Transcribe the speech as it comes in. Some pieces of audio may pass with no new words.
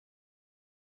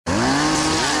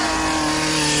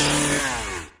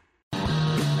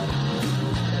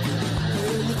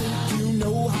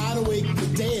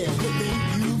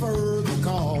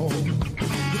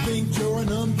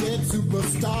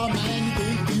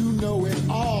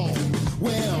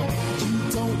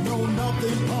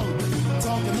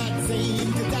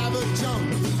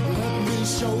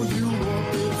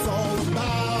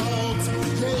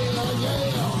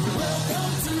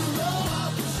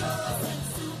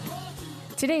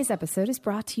Today's episode is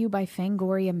brought to you by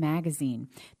Fangoria Magazine.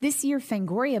 This year,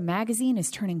 Fangoria Magazine is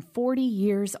turning 40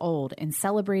 years old and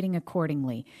celebrating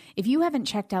accordingly. If you haven't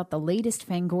checked out the latest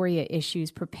Fangoria issues,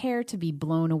 prepare to be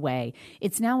blown away.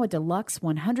 It's now a deluxe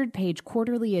 100-page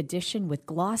quarterly edition with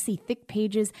glossy, thick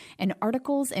pages and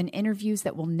articles and interviews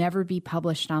that will never be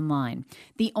published online.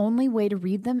 The only way to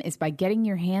read them is by getting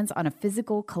your hands on a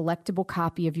physical, collectible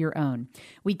copy of your own.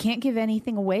 We can't give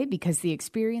anything away because the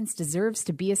experience deserves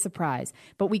to be a surprise.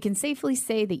 But we can safely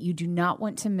say that you do not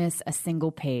want to miss a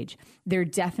single page. They're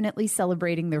definitely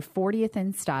celebrating their 40th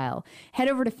in style. Head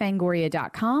over to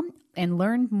Fangoria.com and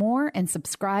learn more and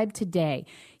subscribe today.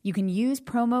 You can use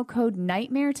promo code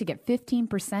NIGHTMARE to get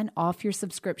 15% off your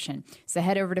subscription. So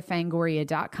head over to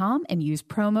Fangoria.com and use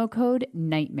promo code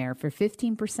NIGHTMARE for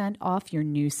 15% off your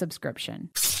new subscription.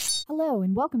 Hello,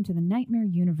 and welcome to the Nightmare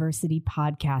University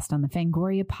podcast on the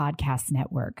Fangoria Podcast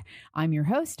Network. I'm your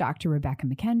host, Dr. Rebecca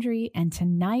McKendry, and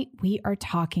tonight we are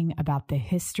talking about the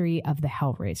history of the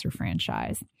Hellraiser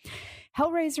franchise.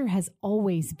 Hellraiser has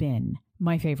always been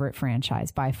my favorite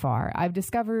franchise by far. I've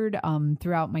discovered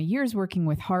throughout my years working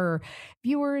with horror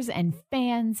viewers and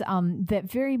fans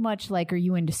that very much like, are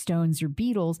you into Stones or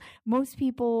Beatles? Most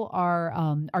people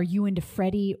are you into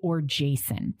Freddy or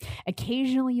Jason?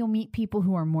 Occasionally you'll meet people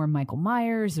who are more Michael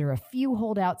Myers or a few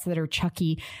holdouts that are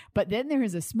Chucky, but then there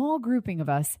is a small grouping of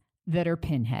us that are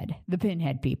the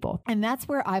Pinhead people. And that's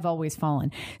where I've always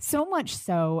fallen. So much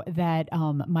so that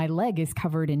my leg is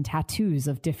covered in tattoos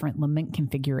of different lament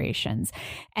configurations.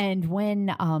 And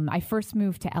when I first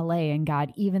moved to LA and got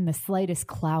even the slightest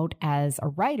clout as a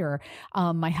writer,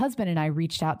 my husband and I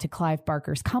reached out to Clive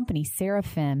Barker's company,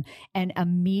 Seraphim, and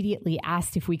immediately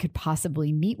asked if we could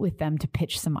possibly meet with them to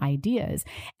pitch some ideas.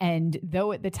 And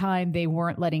though at the time they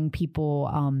weren't letting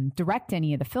people direct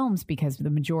any of the films because the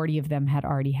majority of them had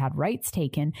already had rights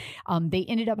taken, they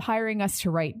ended up hiring us to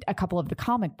write a couple of the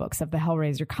comic books of the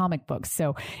Hellraiser comic books.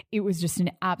 So it was just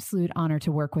an absolute honor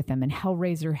to work with them. And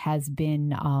Hellraiser has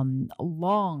been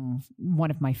long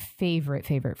one of my favorite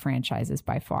franchises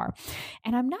by far.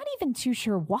 And I'm not even too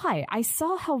sure why. I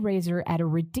saw Hellraiser at a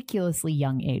ridiculously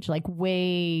young age, like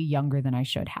way younger than I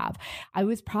should have. I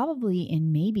was probably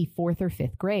in maybe 4th or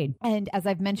 5th grade. And as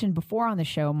I've mentioned before on the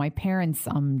show, my parents,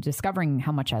 discovering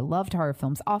how much I loved horror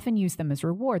films, often used them as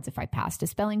rewards. If I passed a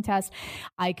spelling test,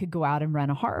 I could go out and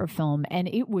rent a horror film, and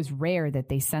it was rare that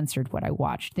they censored what I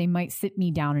watched. They might sit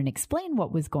me down and explain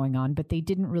what was going on, but they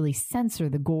didn't really censor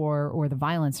the gore or the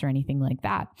violence or anything like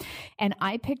that. And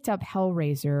I picked up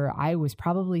Hellraiser. I was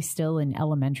probably still in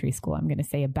elementary school. I'm going to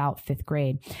say about 5th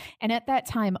grade. And at that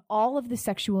time, all of the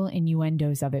sexual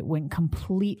innuendos of it went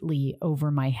completely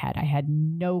over my head. I had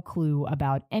no clue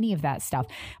about any of that stuff.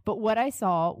 But what I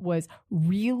saw was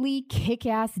really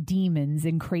kick-ass demons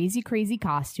in crazy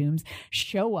costumes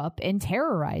show up and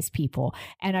terrorize people.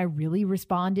 And I really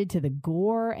responded to the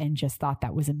gore and just thought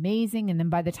that was amazing. And then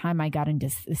by the time I got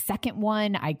into the second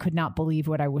one, I could not believe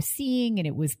what I was seeing. And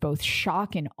it was both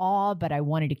shock and awe, but I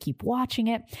wanted to keep watching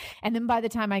it. And then by the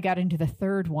time I got into the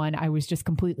third one, I was just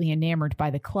completely enamored by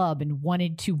the club and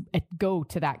wanted to go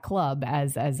to that club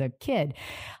as a kid.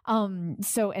 And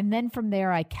then from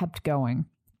there, I kept going.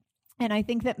 And I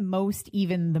think that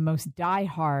even the most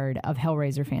diehard of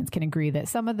Hellraiser fans can agree that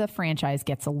some of the franchise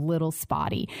gets a little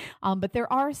spotty. But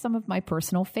there are some of my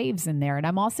personal faves in there. And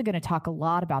I'm also going to talk a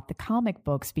lot about the comic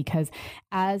books because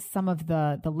as some of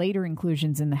the later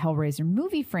inclusions in the Hellraiser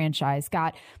movie franchise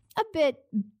got a bit,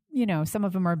 some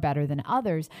of them are better than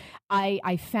others,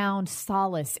 I found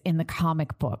solace in the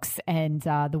comic books and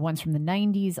the ones from the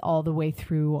 90s all the way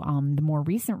through the more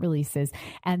recent releases.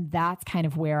 And that's kind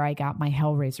of where I got my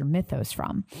Hellraiser mythos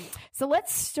from. So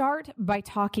let's start by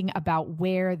talking about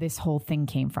where this whole thing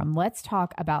came from. Let's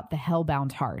talk about The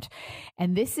Hellbound Heart.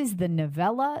 And this is the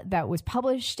novella that was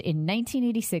published in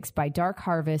 1986 by Dark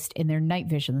Harvest in their Night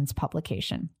Visions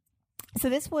publication. So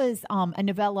this was a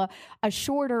novella, a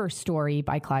shorter story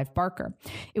by Clive Barker.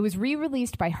 It was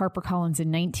re-released by HarperCollins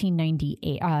in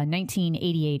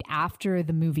 1988 after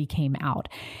the movie came out.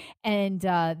 And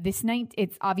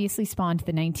it's obviously spawned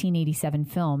the 1987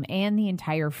 film and the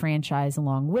entire franchise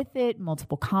along with it,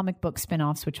 multiple comic book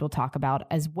spinoffs, which we'll talk about,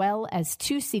 as well as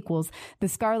 2 sequels, The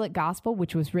Scarlet Gospel,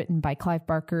 which was written by Clive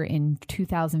Barker in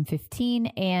 2015,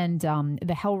 and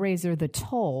The Hellraiser, The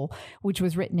Toll, which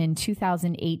was written in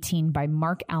 2018 by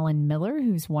Mark Allen Miller,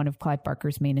 who's one of Clive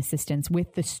Barker's main assistants,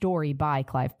 with the story by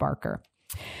Clive Barker.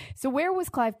 So where was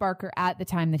Clive Barker at the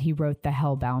time that he wrote The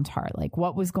Hellbound Heart? Like,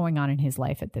 what was going on in his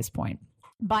life at this point?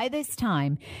 By this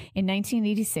time, in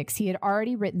 1986, he had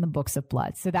already written the Books of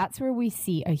Blood. So that's where we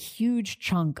see a huge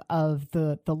chunk of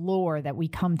the lore that we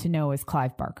come to know as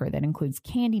Clive Barker. That includes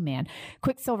Candyman,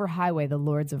 Quicksilver Highway, the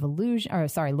Lord of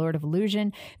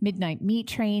Illusion, Midnight Meat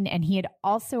Train, and he had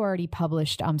also already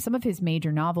published some of his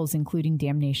major novels, including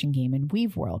Damnation Game and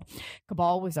Weave World.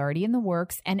 Cabal was already in the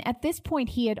works, and at this point,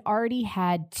 he had already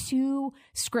had 2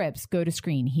 scripts go to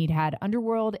screen. He'd had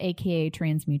Underworld, aka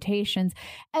Transmutations,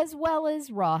 as well as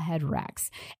Rawhead Rex.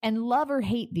 And love or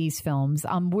hate these films,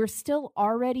 we're still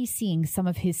already seeing some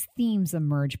of his themes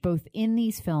emerge, both in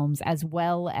these films as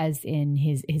well as in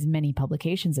his many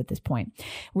publications at this point.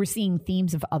 We're seeing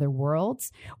themes of other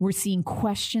worlds. We're seeing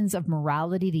questions of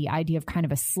morality, the idea of kind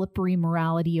of a slippery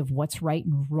morality of what's right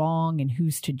and wrong and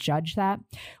who's to judge that.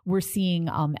 We're seeing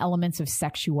elements of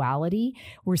sexuality.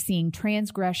 We're seeing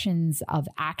transgressions of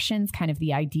actions, kind of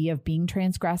the idea of being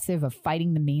transgressive, of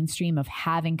fighting the mainstream, of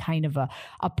having kind of a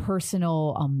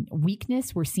personal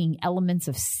weakness. We're seeing elements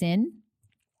of sin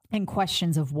and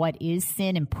questions of what is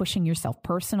sin and pushing yourself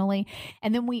personally.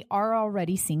 And then we are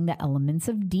already seeing the elements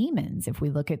of demons. If we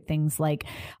look at things like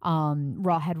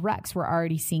Rawhead Rex, we're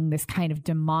already seeing this kind of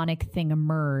demonic thing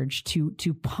emerge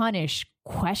to punish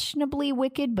questionably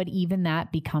wicked, but even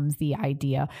that becomes the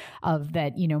idea of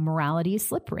that, morality is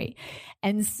slippery.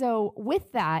 And so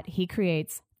with that, he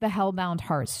creates the Hellbound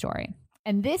Heart story.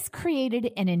 And this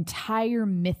created an entire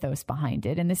mythos behind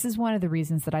it. And this is one of the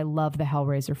reasons that I love the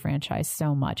Hellraiser franchise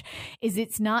so much, is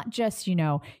it's not just,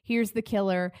 here's the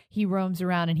killer, he roams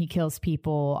around and he kills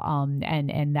people,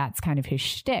 and that's kind of his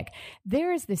shtick.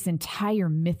 There is this entire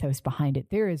mythos behind it.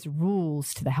 There is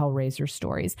rules to the Hellraiser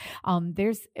stories.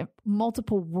 There's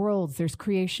multiple worlds. There's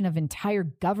creation of entire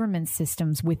government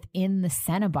systems within the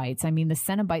Cenobites. I mean, the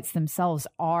Cenobites themselves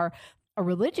are a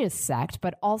religious sect,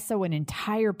 but also an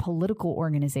entire political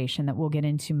organization that we'll get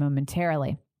into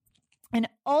momentarily. And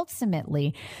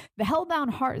ultimately, the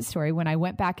Hellbound Heart story, when I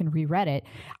went back and reread it,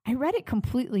 I read it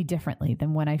completely differently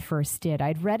than when I first did.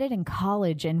 I'd read it in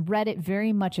college and read it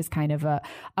very much as kind of a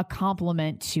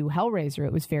compliment to Hellraiser.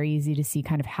 It was very easy to see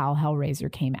kind of how Hellraiser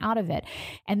came out of it.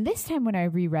 And this time when I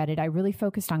reread it, I really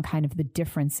focused on kind of the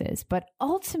differences. But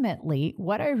ultimately,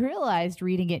 what I realized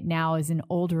reading it now as an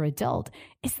older adult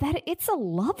is that it's a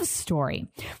love story,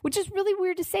 which is really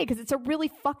weird to say because it's a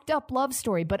really fucked up love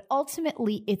story. But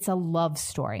ultimately, it's a love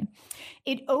story.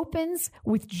 It opens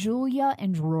with Julia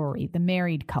and Rory, the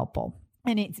married couple.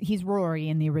 And he's Rory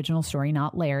in the original story,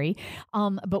 not Larry.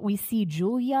 But we see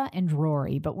Julia and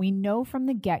Rory. But we know from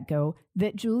the get-go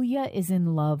that Julia is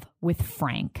in love with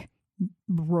Frank,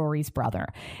 Rory's brother.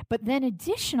 But then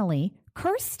additionally,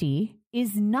 Kirsty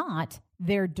is not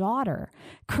their daughter.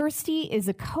 Kirsty is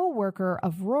a co-worker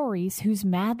of Rory's who's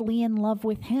madly in love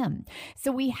with him.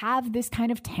 So we have this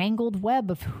kind of tangled web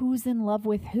of who's in love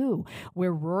with who,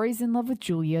 where Rory's in love with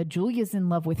Julia, Julia's in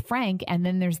love with Frank, and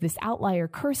then there's this outlier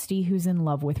Kirsty who's in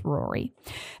love with Rory.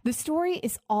 The story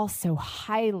is also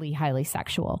highly, highly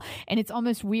sexual, and it's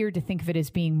almost weird to think of it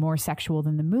as being more sexual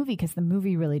than the movie because the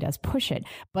movie really does push it,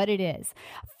 but it is.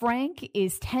 Frank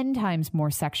is 10 times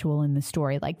more sexual in the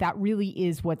story. Like that really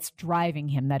is what's driving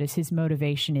him. That is his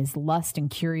motivation, is lust and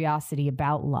curiosity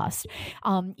about lust.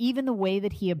 Even the way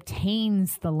that he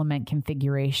obtains the lament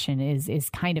configuration is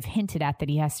kind of hinted at, that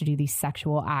he has to do these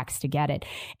sexual acts to get it.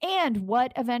 And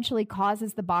what eventually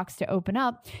causes the box to open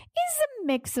up is a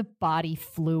mix of body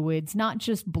fluids, not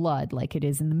just blood like it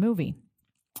is in the movie.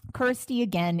 Kirsty,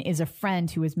 again, is a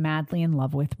friend who is madly in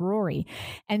love with Rory.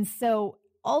 And so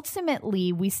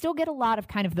ultimately, we still get a lot of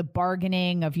kind of the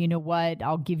bargaining of, you know what,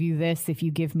 I'll give you this if you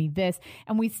give me this.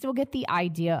 And we still get the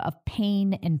idea of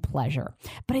pain and pleasure.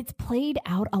 But it's played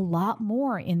out a lot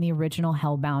more in the original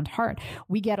Hellbound Heart.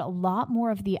 We get a lot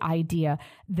more of the idea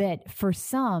that for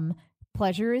some,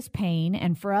 pleasure is pain,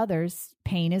 and for others,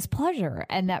 pain is pleasure.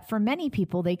 And that for many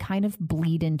people, they kind of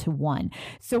bleed into one.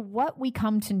 So what we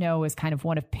come to know is kind of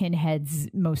one of Pinhead's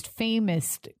most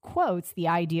famous quotes, the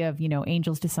idea of,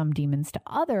 angels to some, demons to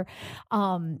other.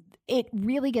 It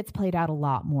really gets played out a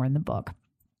lot more in the book.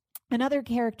 Another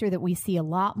character that we see a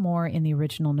lot more in the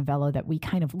original novella that we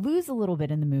kind of lose a little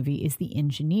bit in the movie is the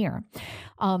engineer.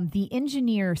 The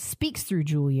engineer speaks through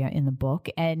Julia in the book,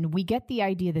 and we get the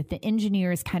idea that the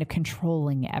engineer is kind of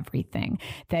controlling everything,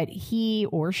 that he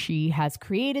or she has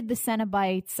created the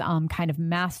Cenobites, kind of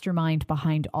mastermind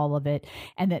behind all of it,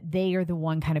 and that they are the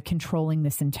one kind of controlling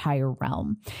this entire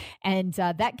realm. And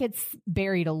that gets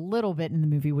buried a little bit in the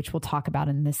movie, which we'll talk about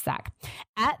in this sec.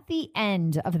 At the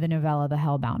end of the novella, The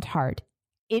Hellbound Heart,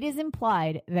 it is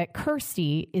implied that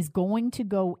Kirsty is going to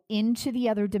go into the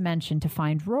other dimension to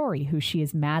find Rory, who she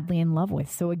is madly in love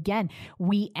with. So again,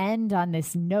 we end on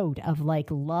this note of like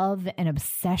love and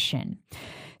obsession.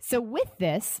 So with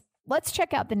this, let's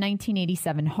check out the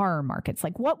 1987 horror markets.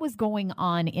 Like, what was going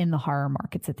on in the horror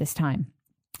markets at this time?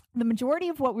 The majority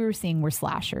of what we were seeing were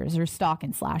slashers or stalk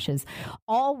and slashes,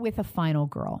 all with a final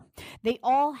girl. They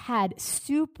all had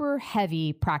super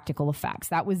heavy practical effects.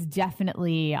 That was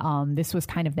definitely, this was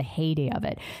kind of the heyday of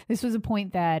it. This was a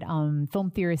point that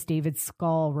film theorist David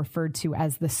Scull referred to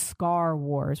as the Scar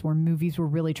Wars, where movies were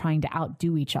really trying to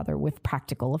outdo each other with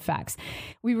practical effects.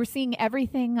 We were seeing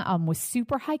everything was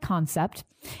super high concept.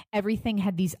 Everything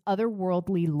had these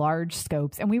otherworldly large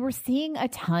scopes, and we were seeing a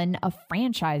ton of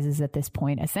franchises at this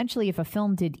point. Essentially, if a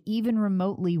film did even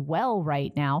remotely well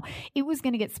right now, it was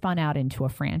going to get spun out into a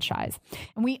franchise.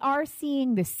 And we are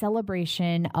seeing this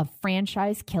celebration of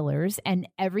franchise killers, and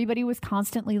everybody was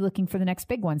constantly looking for the next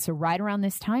big one. So right around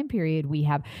this time period, we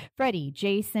have Freddy,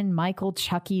 Jason, Michael,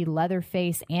 Chucky,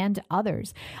 Leatherface, and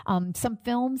others. Some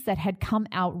films that had come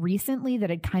out recently that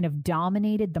had kind of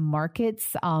dominated the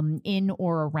markets in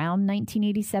or around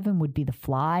 1987 would be The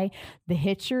Fly, The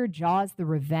Hitcher, Jaws, The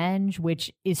Revenge,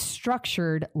 which is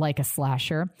structured like a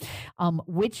slasher,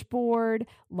 Witchboard,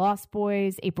 Lost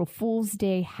Boys, April Fool's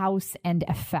Day, House, and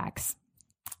Effects.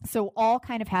 So all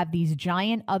kind of have these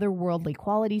giant otherworldly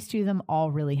qualities to them,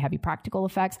 all really heavy practical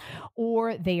effects,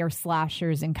 or they are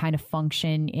slashers and kind of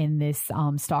function in this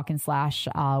stalk and slash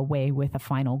way with a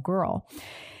final girl.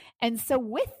 And so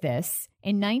with this,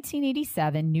 in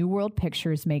 1987, New World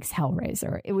Pictures makes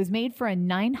Hellraiser. It was made for a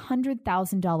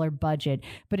 $900,000 budget,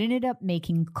 but ended up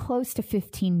making close to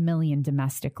 $15 million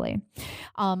domestically.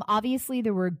 Obviously,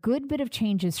 there were a good bit of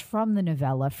changes from the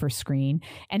novella for screen,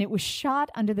 and it was shot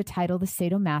under the title The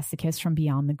Sadomasochist from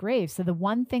Beyond the Grave. So the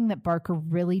one thing that Barker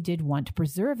really did want to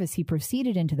preserve as he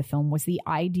proceeded into the film was the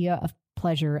idea of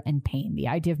pleasure and pain, the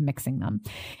idea of mixing them.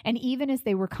 And even as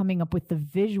they were coming up with the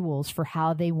visuals for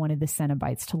how they wanted the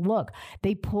Cenobites to look,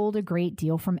 they pulled a great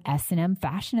deal from S&M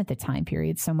fashion at the time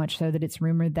period, so much so that it's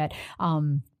rumored that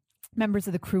members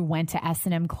of the crew went to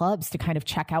S&M clubs to kind of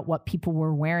check out what people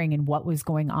were wearing and what was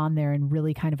going on there and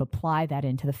really kind of apply that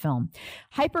into the film.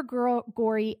 Hyper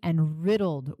gory and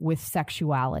riddled with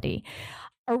sexuality.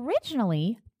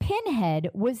 Originally,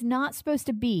 Pinhead was not supposed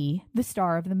to be the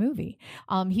star of the movie.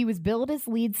 He was billed as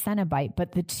lead Cenobite,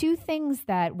 but the two things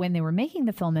that when they were making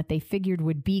the film that they figured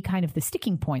would be kind of the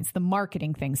sticking points, the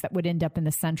marketing things that would end up in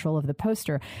the central of the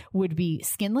poster would be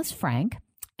Skinless Frank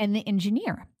and the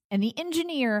engineer. And the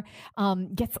engineer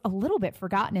gets a little bit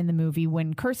forgotten in the movie.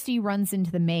 When Kirsty runs into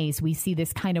the maze, we see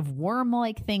this kind of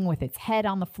worm-like thing with its head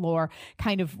on the floor,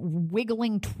 kind of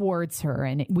wiggling towards her.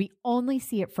 And we only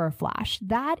see it for a flash.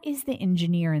 That is the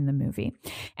engineer in the movie.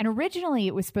 And originally,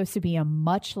 it was supposed to be a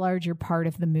much larger part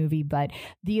of the movie, but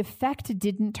the effect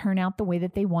didn't turn out the way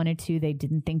that they wanted to. They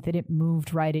didn't think that it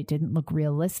moved right. It didn't look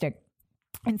realistic.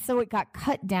 And so it got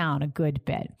cut down a good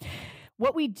bit.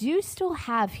 What we do still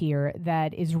have here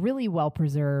that is really well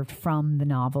preserved from the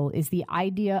novel is the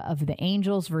idea of the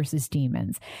angels versus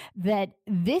demons. That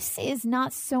this is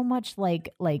not so much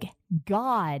like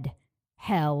God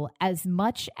hell as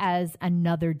much as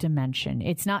another dimension.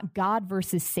 It's not God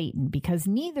versus Satan, because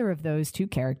neither of those two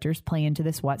characters play into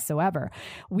this whatsoever.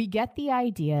 We get the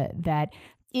idea that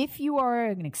if you are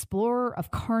an explorer of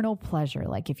carnal pleasure,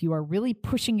 like if you are really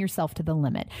pushing yourself to the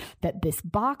limit, that this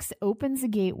box opens a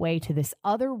gateway to this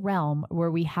other realm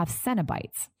where we have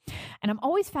Cenobites. And I'm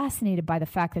always fascinated by the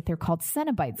fact that they're called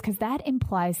Cenobites, because that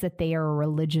implies that they are a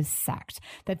religious sect,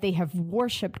 that they have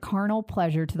worshipped carnal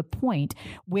pleasure to the point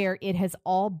where it has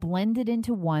all blended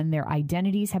into one. Their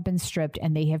identities have been stripped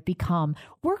and they have become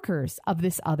workers of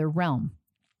this other realm.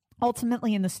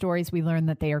 Ultimately, in the stories, we learn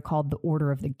that they are called the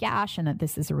Order of the Gash and that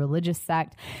this is a religious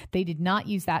sect. They did not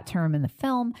use that term in the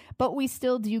film, but we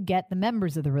still do get the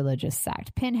members of the religious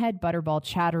sect: Pinhead, Butterball,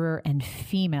 Chatterer, and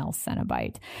female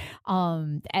Cenobite.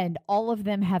 And all of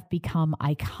them have become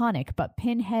iconic, but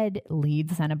Pinhead, lead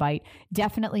Cenobite,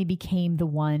 definitely became the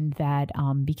one that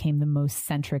became the most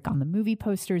centric on the movie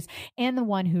posters and the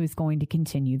one who is going to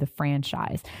continue the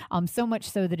franchise. So much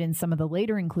so that in some of the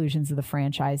later inclusions of the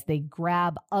franchise, they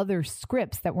grab other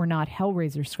scripts that were not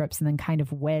Hellraiser scripts and then kind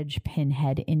of wedge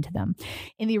Pinhead into them.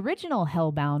 In the original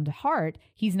Hellbound Heart,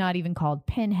 he's not even called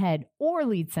Pinhead or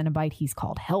lead Cenobite, he's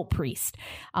called Hell Priest.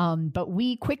 But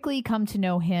we quickly come to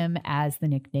know him as the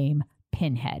nickname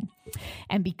Pinhead.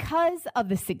 And because of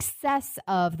the success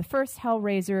of the first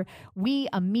Hellraiser, we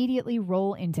immediately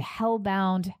roll into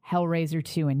Hellbound Hellraiser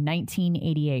 2 in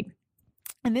 1988.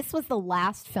 And this was the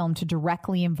last film to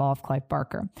directly involve Clive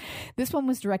Barker. This one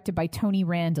was directed by Tony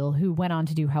Randall, who went on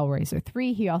to do Hellraiser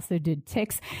 3. He also did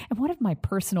Ticks, and one of my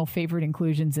personal favorite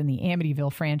inclusions in the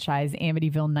Amityville franchise,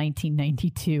 Amityville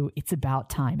 1992, It's About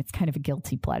Time. It's kind of a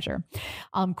guilty pleasure.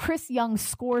 Chris Young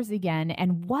scores again,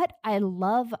 and what I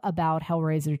love about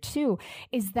Hellraiser 2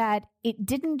 is that it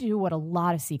didn't do what a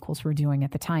lot of sequels were doing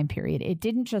at the time period. It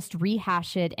didn't just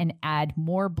rehash it and add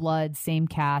more blood, same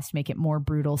cast, make it more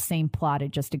brutal, same plot.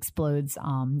 It just explodes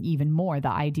even more.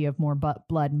 The idea of more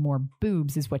blood and more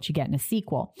boobs is what you get in a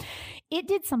sequel. It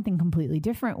did something completely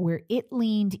different where it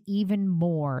leaned even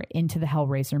more into the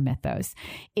Hellraiser mythos.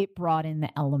 It brought in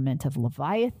the element of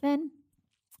Leviathan.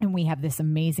 And we have this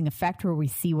amazing effect where we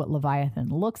see what Leviathan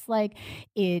looks like.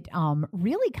 It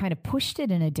really kind of pushed it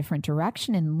in a different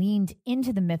direction and leaned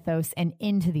into the mythos and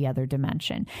into the other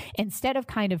dimension. Instead of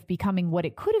kind of becoming what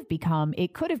it could have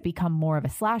become more of a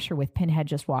slasher with Pinhead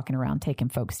just walking around taking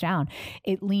folks down.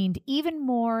 It leaned even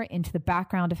more into the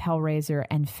background of Hellraiser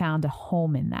and found a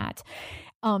home in that.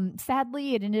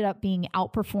 Sadly, it ended up being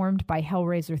outperformed by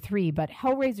Hellraiser 3, but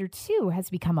Hellraiser 2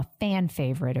 has become a fan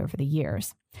favorite over the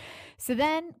years. So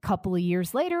then, a couple of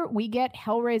years later, we get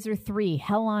Hellraiser 3,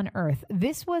 Hell on Earth.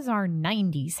 This was our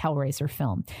 90s Hellraiser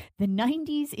film. The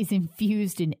 90s is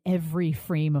infused in every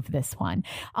frame of this one,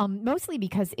 mostly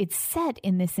because it's set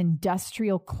in this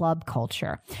industrial club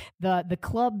culture. The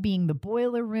club being the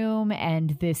boiler room,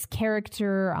 and this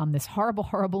character, this horrible,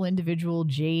 horrible individual,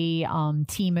 J.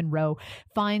 T. Monroe,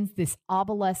 finds this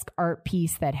obelisk art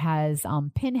piece that has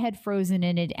Pinhead frozen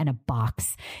in it and a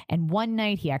box. And one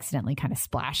night, he accidentally kind of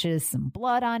splashes some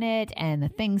blood on it, and the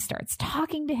thing starts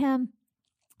talking to him.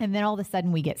 And then all of a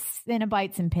sudden we get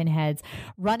Cenobites and Pinheads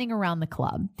running around the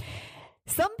club.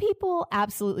 Some people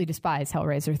absolutely despise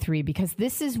Hellraiser 3 because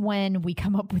this is when we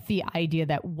come up with the idea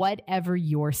that whatever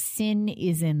your sin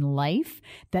is in life,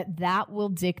 that will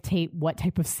dictate what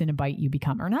type of Cenobite you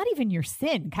become. Or not even your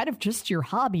sin, kind of just your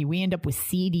hobby. We end up with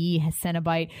CD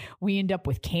Cenobite. We end up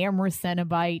with camera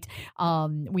Cenobite.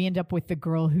 We end up with the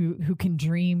girl who can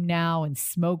dream now and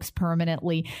smokes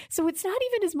permanently. So it's not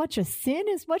even as much a sin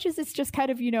as much as it's just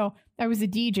kind of, I was a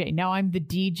DJ. Now I'm the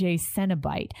DJ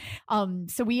Cenobite.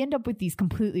 So we end up with these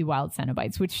completely wild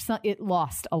Cenobites, which it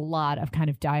lost a lot of kind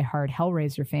of diehard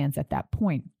Hellraiser fans at that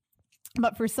point.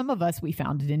 But for some of us, we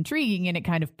found it intriguing and it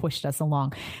kind of pushed us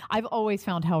along. I've always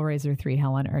found Hellraiser 3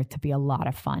 Hell on Earth to be a lot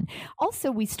of fun.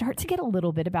 Also, we start to get a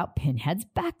little bit about Pinhead's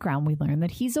background. We learn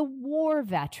that he's a war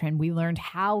veteran. We learned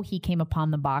how he came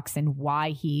upon the box and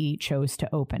why he chose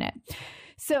to open it.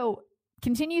 So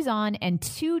continues on, and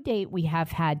to date, we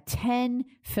have had 10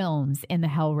 films in the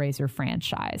Hellraiser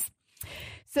franchise.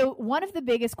 So one of the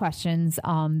biggest questions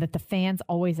that the fans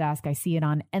always ask, I see it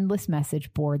on endless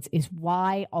message boards, is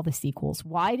why all the sequels?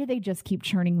 Why do they just keep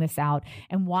churning this out?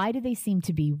 And why do they seem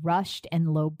to be rushed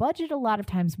and low budget a lot of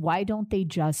times? Why don't they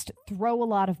just throw a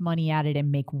lot of money at it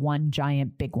and make one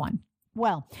giant big one?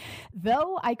 Well,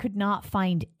 though I could not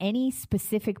find any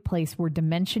specific place where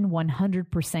Dimension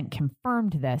 100%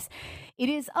 confirmed this, it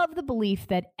is of the belief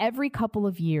that every couple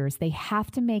of years they have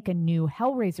to make a new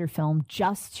Hellraiser film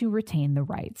just to retain the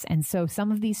rights. And so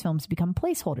some of these films become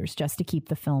placeholders just to keep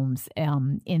the films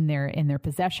in their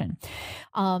possession.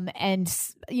 And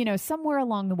somewhere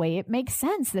along the way, it makes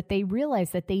sense that they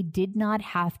realized that they did not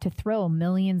have to throw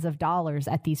millions of dollars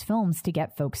at these films to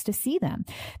get folks to see them,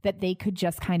 that they could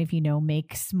just kind of,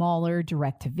 make smaller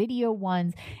direct-to-video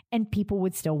ones and people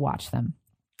would still watch them.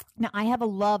 Now, I have a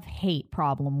love-hate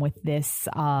problem with this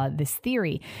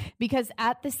theory because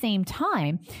at the same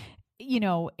time,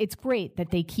 it's great that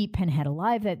they keep Pinhead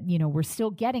alive, that, we're still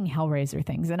getting Hellraiser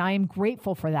things. And I am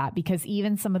grateful for that because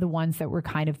even some of the ones that were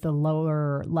kind of the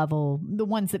lower level, the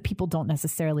ones that people don't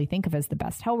necessarily think of as the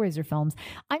best Hellraiser films,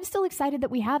 I'm still excited that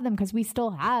we have them because we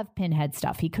still have Pinhead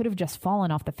stuff. He could have just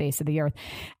fallen off the face of the earth.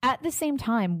 At the same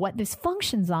time, what this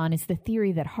functions on is the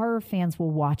theory that horror fans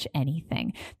will watch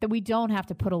anything, that we don't have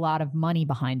to put a lot of money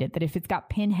behind it, that if it's got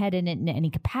Pinhead in it in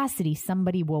any capacity,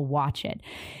 somebody will watch it.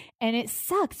 And it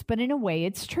sucks, but in a way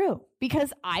it's true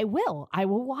because I will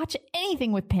watch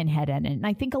anything with Pinhead in it. And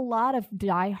I think a lot of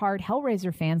diehard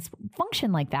Hellraiser fans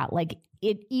function like that. Like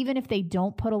it, even if they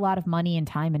don't put a lot of money and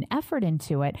time and effort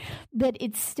into it, that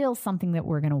it's still something that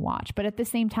we're going to watch. But at the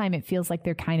same time, it feels like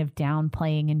they're kind of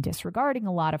downplaying and disregarding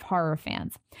a lot of horror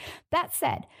fans. That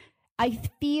said, I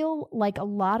feel like a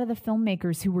lot of the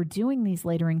filmmakers who were doing these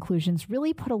later inclusions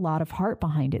really put a lot of heart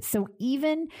behind it. So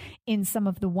even in some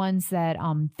of the ones that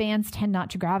fans tend not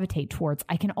to gravitate towards,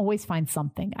 I can always find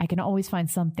something. I can always find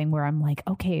something where I'm like,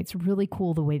 okay, it's really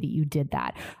cool the way that you did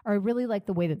that. Or I really like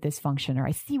the way that this functioned. Or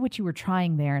I see what you were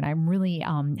trying there and I'm really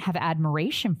have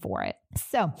admiration for it.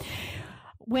 So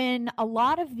when a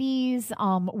lot of these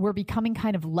were becoming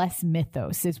kind of less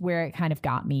mythos is where it kind of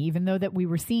got me. Even though that we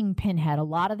were seeing Pinhead, a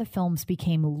lot of the films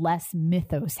became less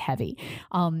mythos heavy,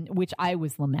 which I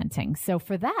was lamenting. So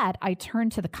for that, I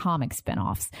turned to the comic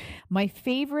spinoffs. My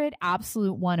favorite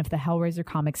absolute one of the Hellraiser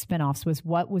comic spinoffs was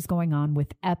what was going on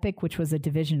with Epic, which was a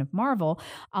division of Marvel,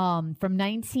 from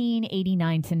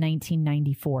 1989 to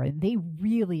 1994. They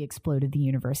really exploded the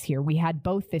universe here. We had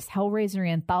both this Hellraiser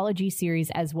anthology series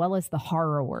as well as the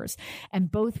Horror Wars, and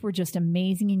both were just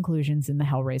amazing inclusions in the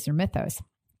Hellraiser mythos.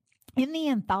 In the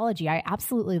anthology, I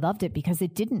absolutely loved it because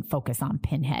it didn't focus on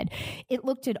Pinhead. It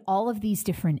looked at all of these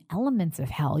different elements of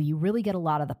hell. You really get a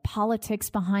lot of the politics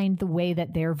behind the way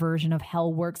that their version of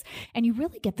hell works. And you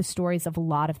really get the stories of a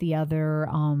lot of the other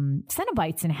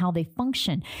Cenobites and how they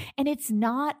function. And it's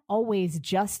not always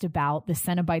just about the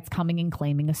Cenobites coming and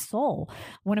claiming a soul.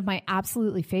 One of my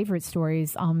absolutely favorite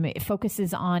stories it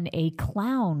focuses on a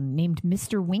clown named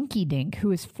Mr. Winky Dink,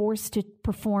 who is forced to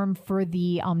perform for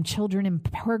the children in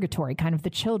purgatory, kind of the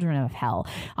children of hell,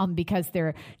 because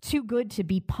they're too good to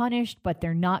be punished, but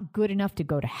they're not good enough to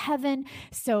go to heaven.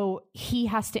 So he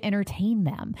has to entertain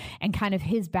them, and kind of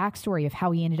his backstory of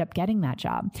how he ended up getting that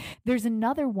job. There's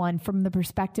another one from the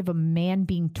perspective of a man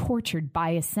being tortured by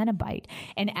a Cenobite.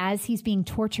 And as he's being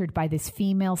tortured by this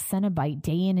female Cenobite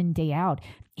day in and day out,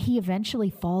 he eventually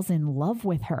falls in love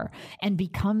with her and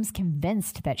becomes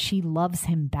convinced that she loves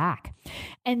him back.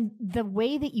 And the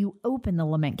way that you open the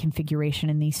lament configuration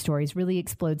in these stories really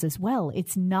explodes as well.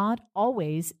 It's not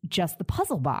always just the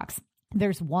puzzle box.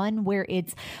 There's one where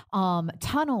it's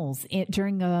tunnels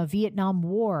during a Vietnam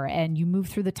War, and you move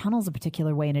through the tunnels a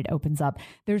particular way and it opens up.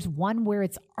 There's one where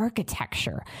it's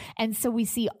architecture. And so we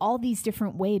see all these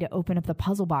different ways to open up the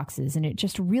puzzle boxes, and it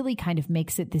just really kind of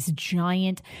makes it this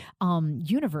giant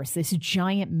universe, this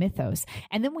giant mythos.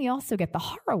 And then we also get the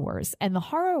Horror Wars. And the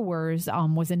Horror Wars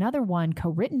was another one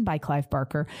co-written by Clive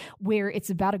Barker, where it's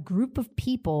about a group of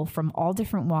people from all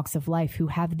different walks of life who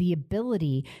have the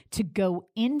ability to go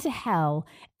into hell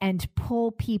and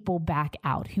pull people back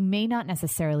out who may not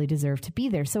necessarily deserve to be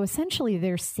there. So essentially,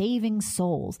 they're saving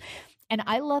souls. And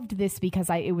I loved this because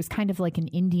it was kind of like an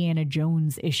Indiana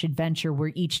Jones-ish adventure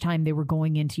where each time they were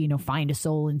going in to, find a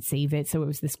soul and save it. So it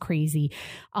was this crazy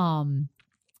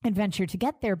adventure to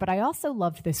get there. But I also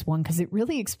loved this one because it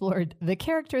really explored the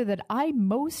character that I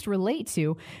most relate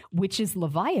to, which is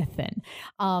Leviathan.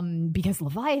 Because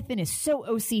Leviathan is so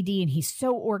OCD and he's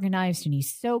so organized and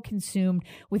he's so consumed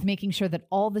with making sure that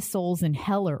all the souls in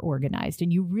hell are organized.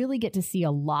 And you really get to see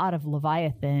a lot of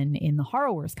Leviathan in the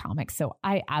Horror Wars comics. So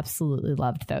I absolutely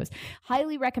loved those.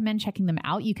 Highly recommend checking them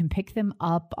out. You can pick them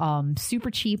up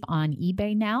super cheap on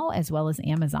eBay now, as well as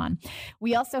Amazon.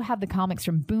 We also have the comics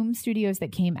from Boom Studios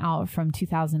that came out from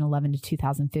 2011 to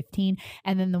 2015.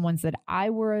 And then the ones that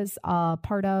I was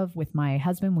part of with my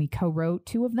husband, we co-wrote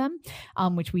 2 of them,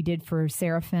 which we did for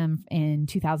Seraphim in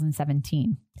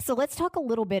 2017. So let's talk a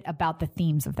little bit about the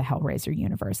themes of the Hellraiser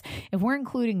universe. If we're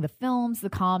including the films, the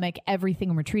comic, everything,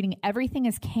 and we're treating everything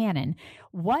as canon,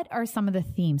 what are some of the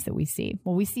themes that we see?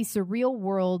 Well, we see surreal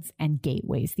worlds and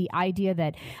gateways. The idea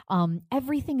that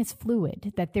everything is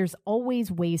fluid, that there's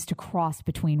always ways to cross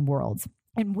between worlds.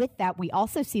 And with that, we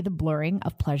also see the blurring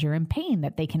of pleasure and pain,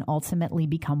 that they can ultimately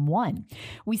become one.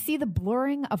 We see the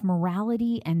blurring of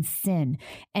morality and sin.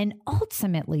 And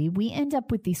ultimately, we end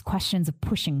up with these questions of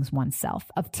pushing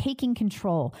oneself, of taking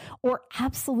control, or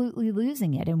absolutely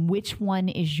losing it. And which one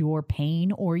is your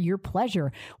pain or your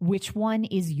pleasure? Which one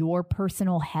is your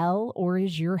personal hell or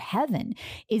is your heaven?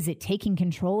 Is it taking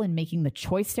control and making the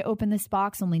choice to open this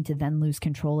box only to then lose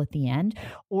control at the end?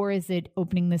 Or is it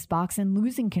opening this box and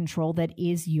losing control that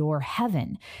is your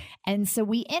heaven? And so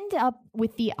we end up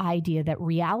with the idea that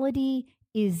reality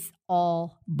is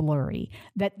all blurry,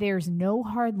 that there's no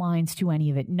hard lines to any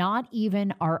of it. Not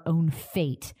even our own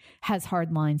fate has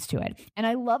hard lines to it. And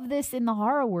I love this in the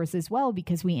Horror Wars as well,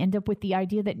 because we end up with the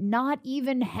idea that not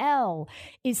even hell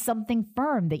is something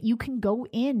firm, that you can go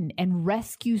in and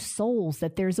rescue souls,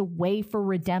 that there's a way for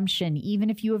redemption. Even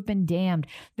if you have been damned,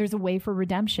 there's a way for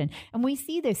redemption. And we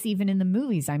see this even in the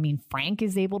movies. I mean, Frank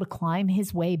is able to climb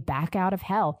his way back out of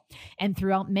hell. And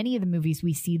throughout many of the movies,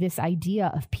 we see this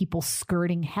idea of people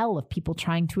skirting hell, of people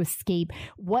trying to escape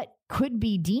what could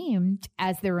be deemed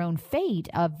as their own fate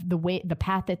of the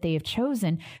path that they have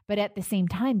chosen. But at the same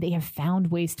time, they have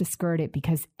found ways to skirt it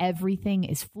because everything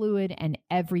is fluid and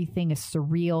everything is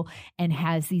surreal and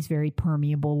has these very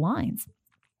permeable lines.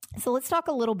 So let's talk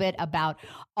a little bit about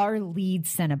our lead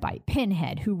Cenobite,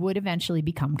 Pinhead, who would eventually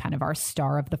become kind of our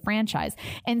star of the franchise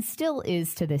and still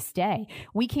is to this day.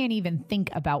 We can't even think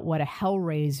about what a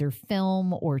Hellraiser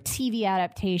film or TV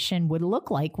adaptation would look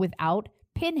like without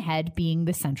Pinhead being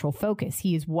the central focus.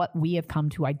 He is what we have come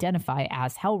to identify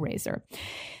as Hellraiser.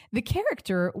 The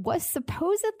character was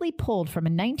supposedly pulled from a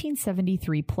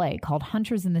 1973 play called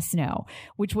Hunters in the Snow,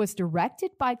 which was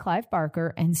directed by Clive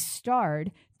Barker and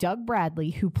starred Doug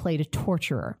Bradley, who played a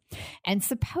torturer. And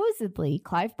supposedly,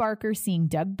 Clive Barker seeing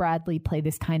Doug Bradley play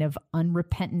this kind of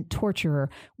unrepentant torturer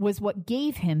was what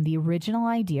gave him the original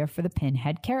idea for the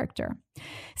Pinhead character.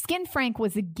 Skin Frank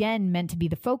was again meant to be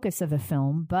the focus of the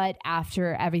film, but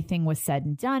after everything was said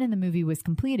and done and the movie was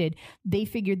completed, they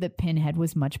figured that Pinhead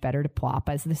was much better to plop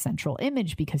as the central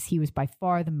image because he was by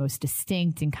far the most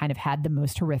distinct and kind of had the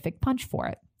most horrific punch for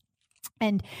it.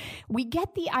 And we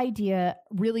get the idea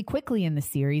really quickly in the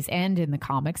series and in the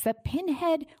comics that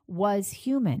Pinhead was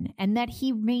human and that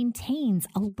he maintains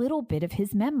a little bit of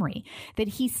his memory, that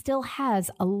he still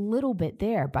has a little bit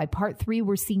there. By part 3,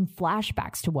 we're seeing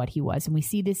flashbacks to what he was. And we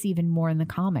see this even more in the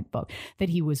comic book, that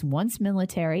he was once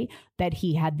military, that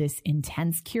he had this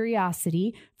intense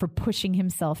curiosity for pushing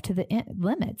himself to the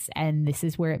limits. And this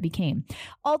is where it became.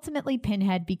 Ultimately,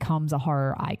 Pinhead becomes a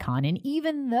horror icon. And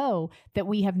even though that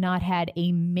we have not had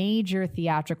a major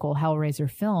theatrical Hellraiser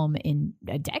film in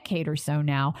a decade or so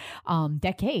now,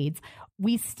 decades,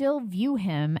 we still view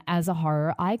him as a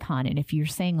horror icon. And if you're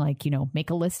saying like, make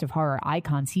a list of horror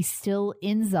icons, he still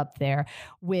ends up there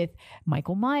with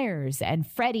Michael Myers and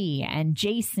Freddy and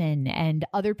Jason and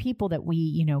other people that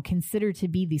we, consider to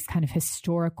be these kind of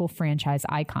historical franchise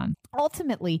icons.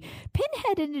 Ultimately,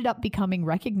 Pinhead ended up becoming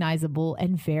recognizable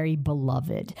and very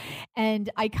beloved. And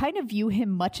I kind of view him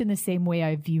much in the same way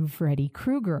I view Freddy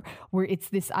Krueger, where it's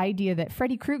this idea that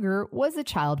Freddy Krueger was a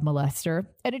child molester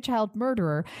and a child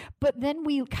murderer, but then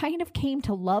we kind of came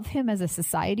to love him as a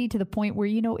society to the point where,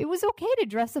 it was okay to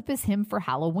dress up as him for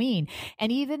Halloween.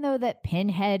 And even though that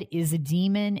Pinhead is a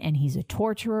demon and he's a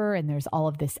torturer and there's all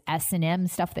of this S&M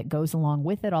stuff that goes along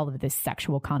with it, all of this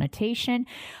sexual connotation,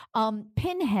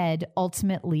 Pinhead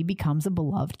ultimately becomes a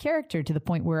beloved character to the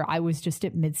point where I was just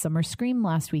at Midsummer Scream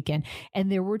last weekend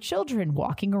and there were children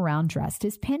walking around dressed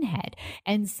as Pinhead.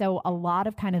 And so a lot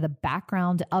of kind of the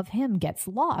background of him gets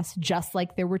lost, just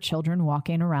like there were children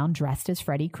walking around dressed as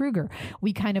Freddy Krueger.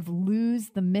 We kind of lose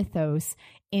the mythos,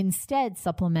 instead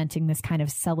supplementing this kind of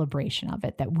celebration of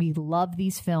it, that we love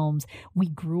these films, we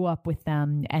grew up with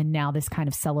them, and now this kind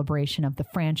of celebration of the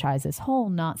franchise as whole,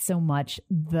 not so much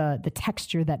the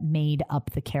texture that made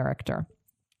up the character.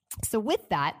 So with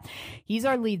that, he's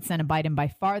our lead Cenobite and by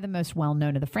far the most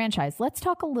well-known of the franchise. Let's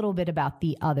talk a little bit about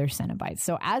the other Cenobites.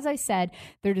 So as I said,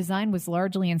 their design was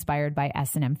largely inspired by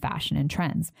S&M fashion and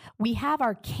trends. We have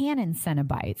our canon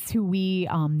Cenobites, who we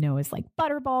know as like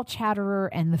Butterball, Chatterer,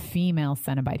 and the female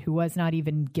Cenobite, who was not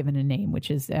even given a name, which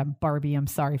is Barbie. I'm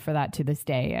sorry for that to this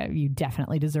day. You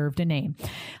definitely deserved a name.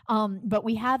 But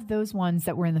we have those ones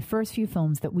that were in the first few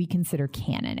films that we consider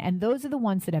canon, and those are the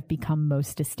ones that have become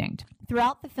most distinct.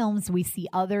 Throughout the films, we see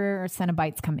other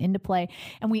Cenobites come into play,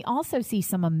 and we also see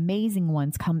some amazing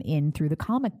ones come in through the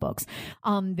comic books.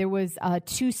 There was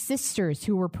 2 sisters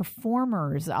who were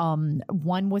performers.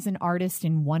 One was an artist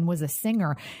and one was a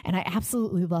singer, and I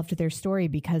absolutely loved their story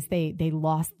because they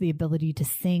lost the ability to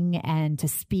sing and to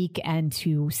speak and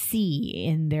to see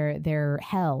in their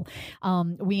hell.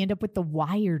 We end up with the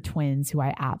Wire twins, who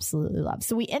I absolutely love.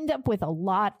 So we end up with a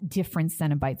lot different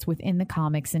Cenobites within the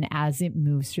comics and as it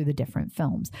moves through the different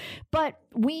films. But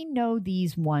we know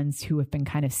these ones who have been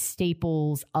kind of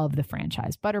staples of the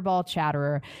franchise: Butterball,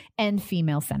 Chatterer, and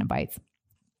female Cenobites.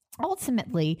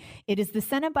 Ultimately, it is the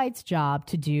Cenobite's job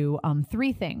to do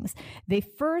 3 things. They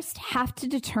first have to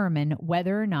determine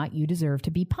whether or not you deserve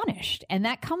to be punished. And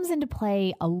that comes into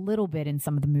play a little bit in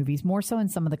some of the movies, more so in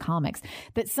some of the comics,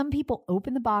 that some people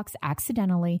open the box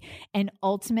accidentally and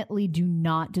ultimately do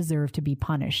not deserve to be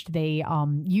punished. They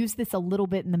use this a little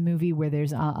bit in the movie where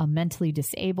there's a mentally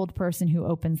disabled person who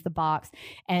opens the box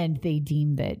and they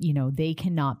deem that, they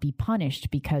cannot be punished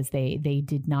because they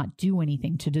did not do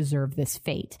anything to deserve this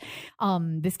fate.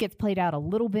 This gets played out a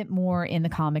little bit more in the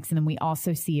comics, and then we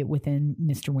also see it within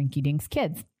Mr. Winky Dink's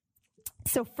Kids.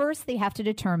 So first they have to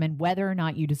determine whether or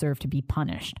not you deserve to be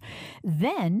punished.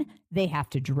 Then they have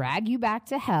to drag you back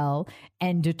to hell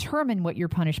and determine what your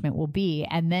punishment will be.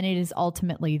 And then it is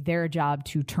ultimately their job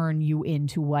to turn you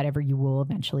into whatever you will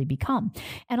eventually become.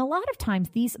 And a lot of times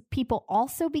these people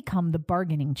also become the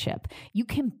bargaining chip. You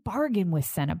can bargain with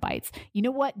Cenobites. You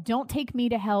know what? Don't take me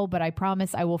to hell, but I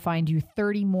promise I will find you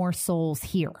 30 more souls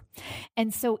here.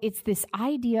 And so it's this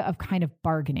idea of kind of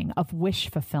bargaining, of wish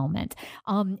fulfillment.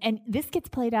 And this gets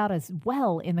played out as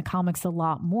well in the comics a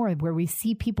lot more, where we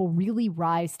see people really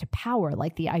rise to power,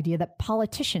 like the idea that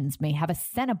politicians may have a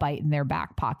Cenobite in their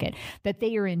back pocket that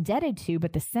they are indebted to,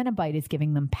 but the Cenobite is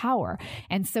giving them power.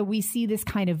 And so we see this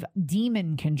kind of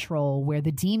demon control where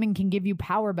the demon can give you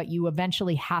power, but you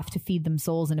eventually have to feed them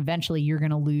souls, and eventually you're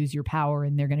going to lose your power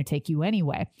and they're going to take you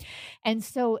anyway. And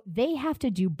so they have to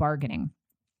do bargaining.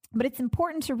 But it's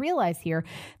important to realize here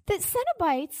that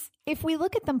Cenobites, if we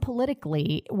look at them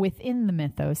politically within the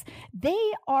mythos, they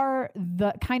are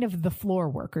the kind of the floor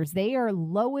workers. They are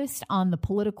lowest on the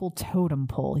political totem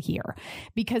pole here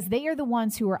because they are the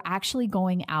ones who are actually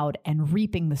going out and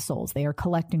reaping the souls. They are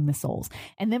collecting the souls.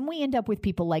 And then we end up with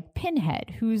people like Pinhead,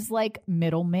 who's like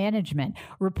middle management,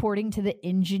 reporting to the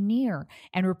engineer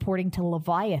and reporting to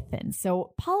Leviathan.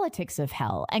 So politics of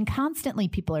hell. And constantly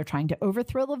people are trying to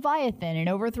overthrow Leviathan and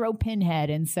overthrow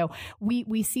Pinhead. And so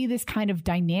we see this kind of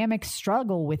dynamic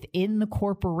struggle within the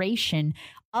corporation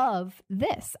of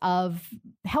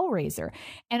Hellraiser.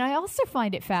 And I also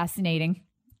find it fascinating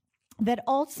that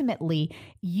ultimately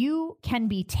you can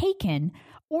be taken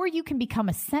or you can become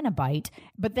a Cenobite,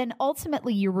 but then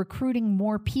ultimately you're recruiting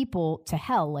more people to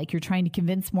hell, like you're trying to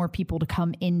convince more people to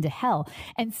come into hell.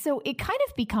 And so it kind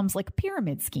of becomes like a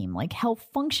pyramid scheme. Like hell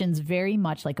functions very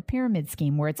much like a pyramid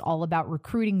scheme where it's all about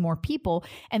recruiting more people.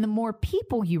 And the more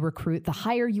people you recruit, the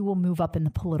higher you will move up in the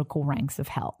political ranks of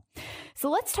hell. So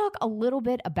let's talk a little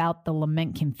bit about the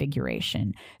lament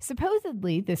configuration.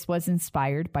 Supposedly, this was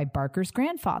inspired by Barker's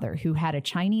grandfather, who had a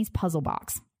Chinese puzzle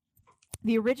box.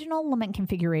 The original lament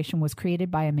configuration was created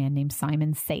by a man named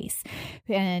Simon Sace,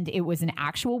 and it was an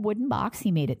actual wooden box.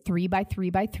 He made it 3 by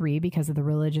 3 by 3 because of the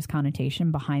religious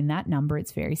connotation behind that number.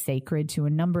 It's very sacred to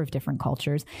a number of different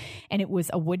cultures, and it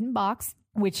was a wooden box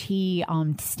which he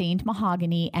stained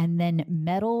mahogany and then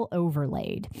metal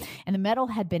overlaid. And the metal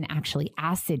had been actually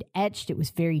acid etched. It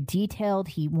was very detailed.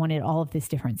 He wanted all of this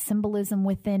different symbolism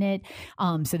within it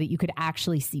so that you could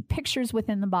actually see pictures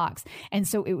within the box. And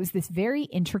so it was this very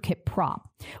intricate prop,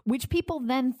 which people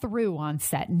then threw on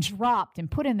set and dropped and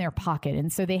put in their pocket.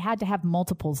 And so they had to have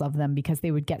multiples of them because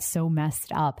they would get so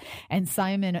messed up. And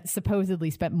Simon supposedly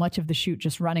spent much of the shoot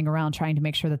just running around trying to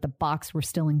make sure that the box were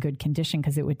still in good condition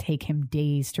because it would take him days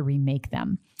to remake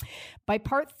them. By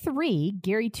part 3,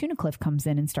 Gary Tunnicliffe comes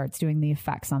in and starts doing the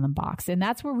effects on the box. And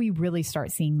that's where we really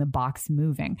start seeing the box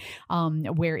moving,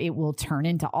 where it will turn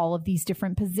into all of these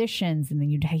different positions. And then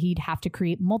he'd have to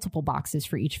create multiple boxes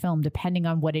for each film, depending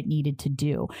on what it needed to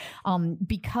do.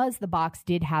 Because the box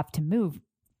did have to move,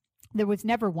 there was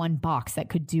never one box that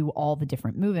could do all the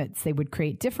different movements. They would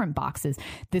create different boxes.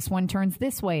 This one turns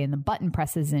this way and the button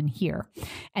presses in here.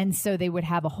 And so they would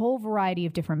have a whole variety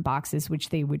of different boxes, which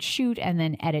they would shoot and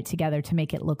then edit together to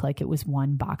make it look like it was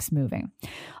one box moving.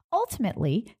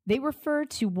 Ultimately, they refer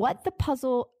to what the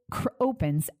puzzle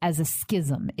opens as a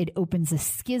schism. It opens a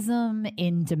schism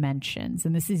in dimensions.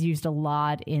 And this is used a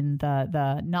lot in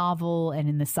the novel and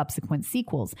in the subsequent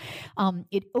sequels.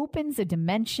 It opens a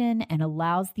dimension and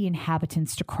allows the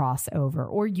inhabitants to cross over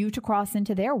or you to cross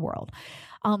into their world.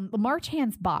 Lamar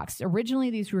Chan's box, originally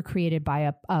these were created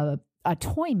by a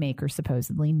toy maker,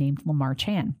 supposedly named Lamar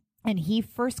Chan. And he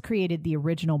first created the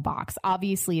original box.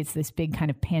 Obviously, it's this big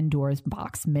kind of Pandora's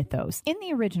box mythos. In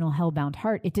the original Hellbound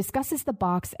Heart, it discusses the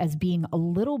box as being a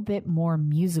little bit more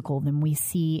musical than we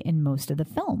see in most of the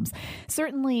films.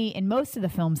 Certainly, in most of the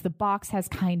films, the box has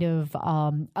kind of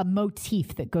a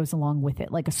motif that goes along with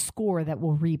it, like a score that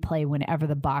will replay whenever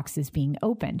the box is being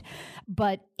opened.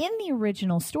 But in the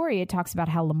original story, it talks about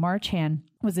how Lamar Chan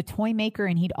was a toy maker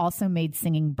and he'd also made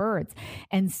singing birds.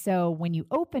 And so when you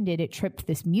opened it, it tripped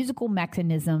this musical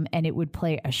mechanism and it would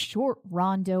play a short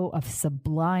rondo of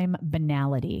sublime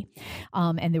banality.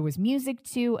 And there was music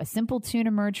too. A simple tune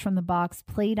emerged from the box,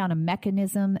 played on a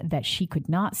mechanism that she could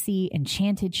not see, and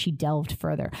chanted, she delved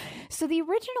further. So the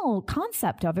original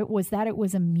concept of it was that it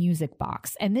was a music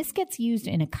box. And this gets used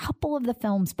in a couple of the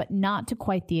films, but not to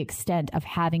quite the extent of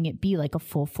having it be like a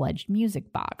full-fledged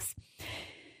music box.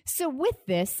 So with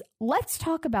this, let's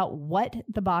talk about what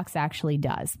the box actually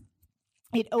does.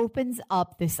 It opens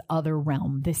up this other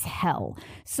realm, this hell.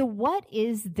 So what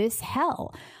is this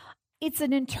hell? it's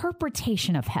an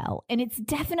interpretation of hell. And it's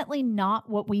definitely not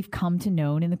what we've come to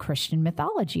know in the Christian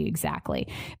mythology exactly,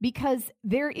 because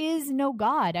there is no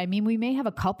God. I mean, we may have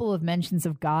a couple of mentions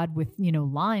of God with,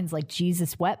 lines like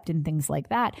Jesus wept and things like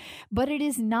that, but it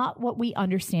is not what we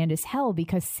understand as hell,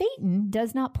 because Satan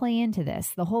does not play into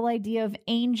this. The whole idea of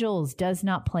angels does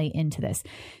not play into this.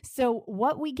 So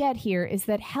what we get here is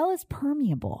that hell is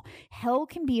permeable. Hell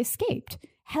can be escaped.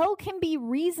 Hell can be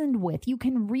reasoned with. You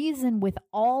can reason with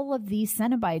all of these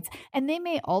Cenobites, and they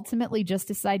may ultimately just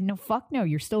decide, no, fuck no,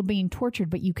 you're still being tortured,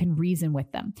 but you can reason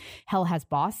with them. Hell has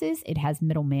bosses. It has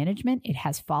middle management. It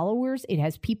has followers. It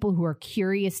has people who are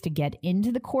curious to get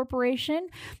into the corporation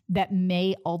that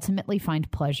may ultimately find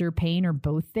pleasure, pain, or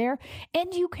both there.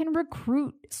 And you can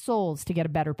recruit souls to get a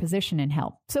better position in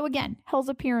hell. So again, hell's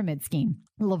a pyramid scheme.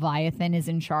 Leviathan is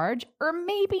in charge, or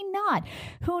maybe not.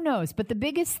 Who knows? But the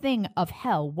biggest thing of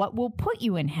hell, what will put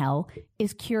you in hell,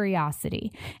 is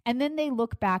curiosity. And then they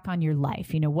look back on your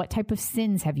life. What type of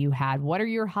sins have you had? What are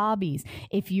your hobbies?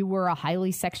 If you were a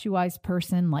highly sexualized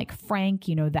person like Frank,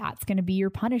 that's going to be your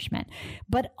punishment.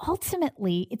 But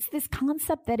ultimately, it's this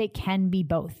concept that it can be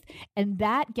both. And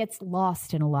that gets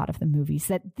lost in a lot of the movies,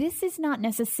 that this is not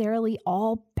necessarily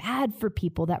all bad for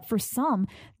people, that for some,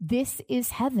 this is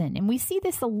heaven. And we see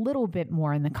this a little bit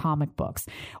more in the comic books,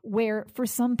 where for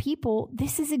some people,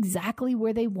 this is exactly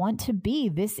where they want to be.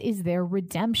 This is their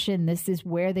redemption. This is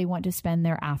where they want to spend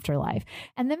their afterlife.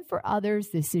 And then for others,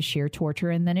 this is sheer torture.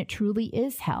 And then it truly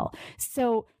is hell.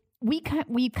 So we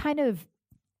kind of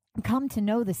come to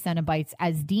know the Cenobites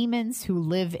as demons who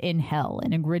live in hell.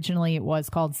 And originally it was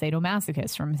called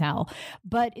sadomasochists from hell.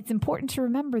 But it's important to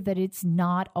remember that it's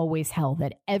not always hell,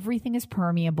 that everything is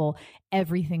permeable,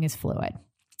 everything is fluid.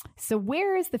 So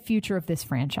where is the future of this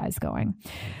franchise going?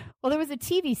 Well, there was a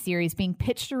TV series being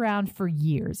pitched around for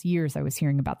years. I was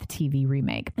hearing about the TV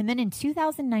remake. And then in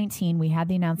 2019, we had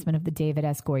the announcement of the David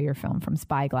S. Goyer film from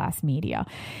Spyglass Media.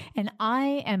 And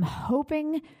I am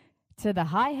hoping to the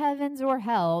high heavens or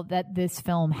hell that this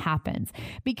film happens,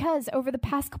 because over the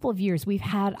past couple of years, we've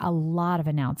had a lot of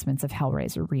announcements of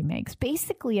Hellraiser remakes.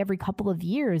 Basically, every couple of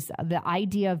years, the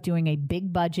idea of doing a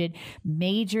big budget,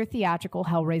 major theatrical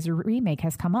Hellraiser remake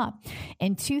has come up.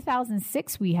 In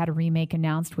 2006, we had a remake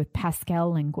announced with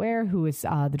Pascal Laugier, who is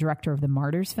the director of the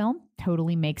Martyrs film.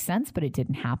 Totally makes sense, but it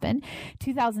didn't happen.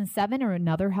 2007,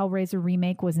 another Hellraiser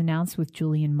remake was announced with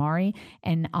Julian Maury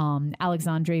and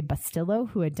Alexandre Bastillo,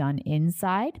 who had done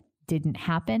Inside. Didn't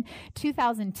happen.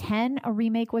 2010, a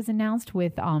remake was announced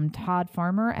with Todd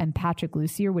Farmer and Patrick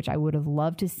Lussier, which I would have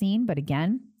loved to seen, but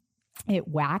again, it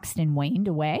waxed and waned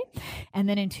away. And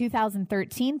then in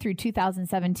 2013 through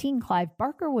 2017, Clive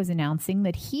Barker was announcing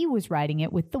that he was writing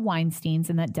it with the Weinsteins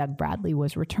and that Doug Bradley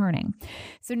was returning.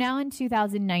 So now in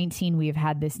 2019, we have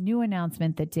had this new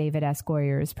announcement that David S.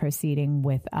 Goyer is proceeding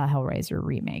with a Hellraiser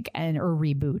remake or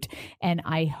reboot. And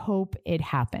I hope it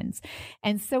happens.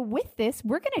 And so with this,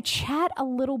 we're going to chat a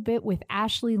little bit with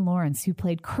Ashley Lawrence, who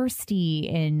played Kirsty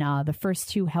in the first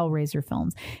two Hellraiser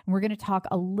films. And we're going to talk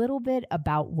a little bit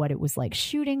about what it was like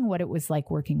shooting, what it was like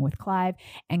working with Clive,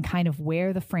 and kind of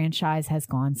where the franchise has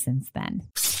gone since then.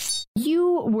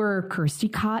 You were Kirsty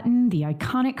Cotton, the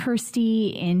iconic Kirsty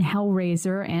in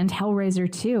Hellraiser and Hellraiser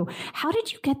 2. How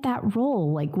did you get that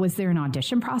role? Was there an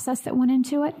audition process that went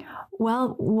into it?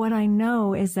 Well, what I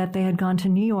know is that they had gone to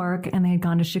New York and they had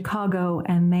gone to Chicago,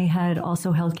 and they had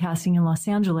also held casting in Los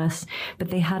Angeles, but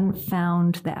they hadn't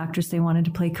found the actress they wanted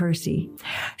to play Kirsty.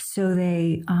 So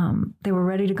they were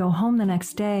ready to go home the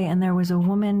next day, and there was a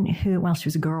woman she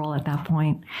was a girl at that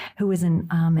point, who was an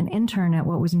intern at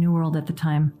what was New World at the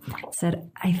time,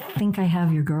 said, "I think I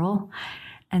have your girl."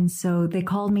 And so they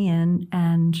called me in,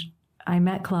 and I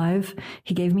met Clive.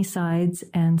 He gave me sides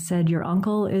and said, "Your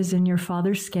uncle is in your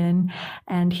father's skin,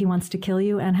 and he wants to kill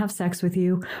you and have sex with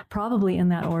you, probably in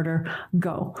that order.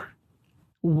 Go."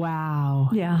 Wow.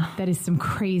 Yeah. That is some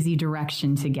crazy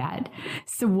direction to get.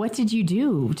 So what did you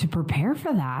do to prepare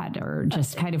for that, or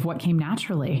just kind of what came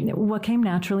naturally? What came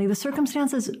naturally. The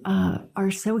circumstances are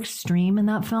so extreme in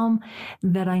that film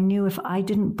that I knew if I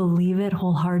didn't believe it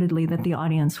wholeheartedly, that the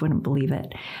audience wouldn't believe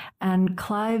it. And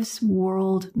Clive's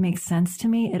world makes sense to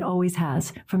me. It always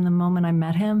has. From the moment I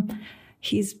met him,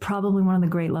 he's probably one of the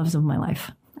great loves of my life.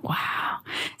 Wow.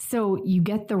 So you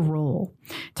get the role.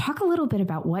 Talk a little bit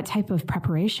about what type of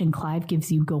preparation Clive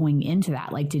gives you going into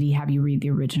that. Did he have you read the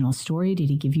original story? Did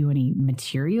he give you any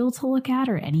material to look at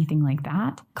or anything like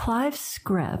that? Clive's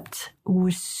script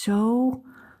was so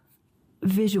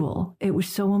visual. It was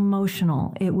so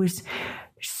emotional. It was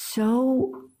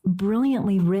so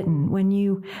brilliantly written. When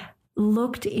you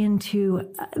looked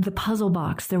into the puzzle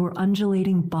box, there were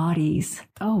undulating bodies.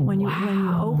 Oh, when you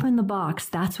wow. open the box,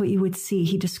 that's what you would see.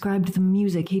 He described the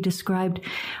music. He described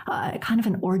kind of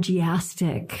an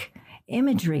orgiastic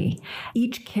imagery.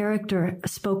 Each character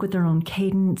spoke with their own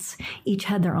cadence. Each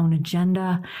had their own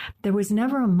agenda. There was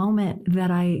never a moment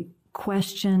that I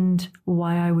questioned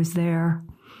why I was there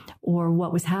or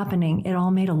what was happening. It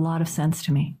all made a lot of sense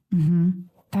to me. Mm-hmm.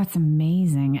 That's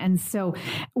amazing. And so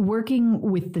working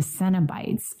with the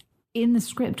Cenobites, in the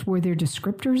script, were there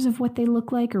descriptors of what they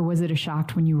look like, or was it a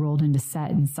shock when you rolled into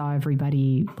set and saw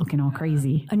everybody looking all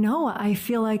crazy? No, I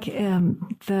feel like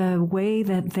the way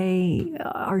that they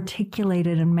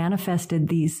articulated and manifested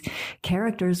these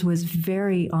characters was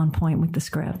very on point with the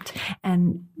script.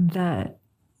 And the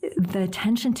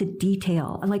attention to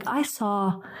detail, like I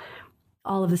saw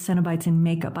all of the Cenobites in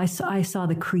makeup. I saw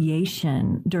the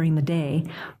creation during the day,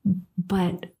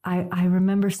 but I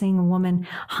remember seeing a woman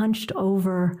hunched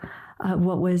over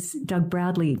what was Doug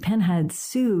Bradley Pinhead's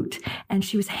suit, and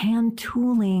she was hand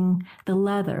tooling the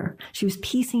leather. She was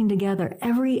piecing together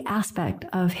every aspect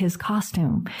of his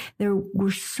costume. There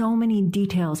were so many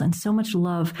details and so much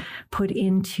love put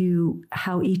into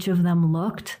how each of them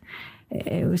looked.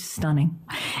 It was stunning.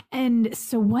 And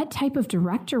so what type of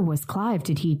director was Clive?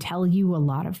 Did he tell you a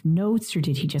lot of notes, or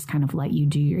did he just kind of let you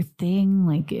do your thing?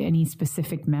 Like any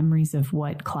specific memories of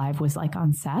what Clive was like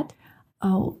on set?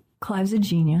 Oh, Clive's a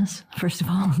genius, first of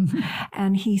all.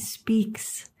 And he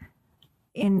speaks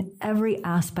in every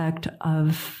aspect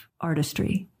of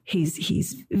artistry.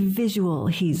 He's visual.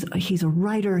 He's a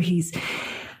writer. He's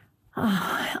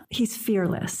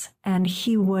fearless, and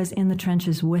he was in the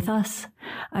trenches with us.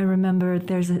 I remember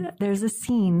there's a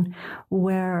scene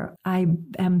where I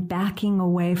am backing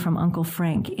away from Uncle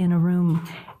Frank in a room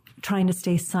trying to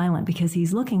stay silent because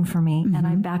he's looking for me. Mm-hmm. And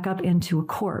I back up into a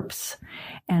corpse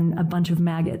and a bunch of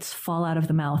maggots fall out of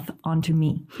the mouth onto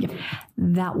me. Yep.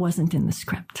 That wasn't in the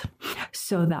script.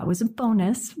 So that was a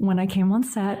bonus when I came on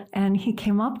set, and he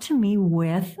came up to me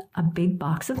with a big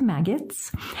box of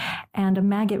maggots and a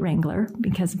maggot wrangler,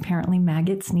 because apparently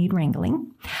maggots need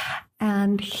wrangling.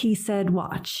 And he said,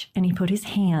 watch. And he put his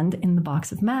hand in the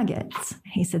box of maggots.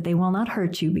 He said, they will not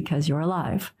hurt you because you're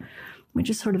alive, which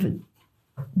is sort of a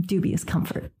dubious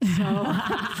comfort. So,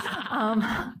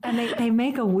 and they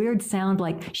make a weird sound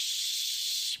like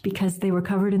shh, because they were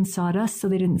covered in sawdust, so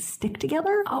they didn't stick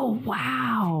together. Oh,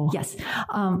 wow. Yes.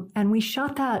 And we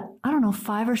shot that,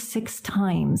 5 or 6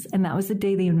 times. And that was the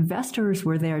day the investors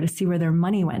were there to see where their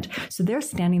money went. So they're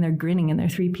standing there grinning in their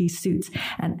 3-piece suits.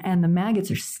 And the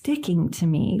maggots are sticking to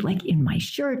me, like in my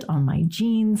shirt, on my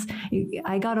jeans.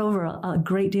 I got over a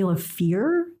great deal of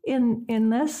fear in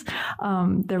this.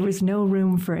 There was no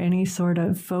room for any sort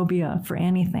of phobia for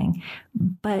anything.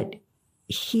 But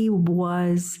he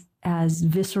was as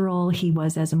visceral, he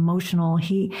was as emotional.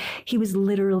 He was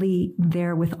literally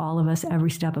there with all of us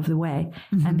every step of the way.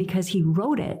 Mm-hmm. And because he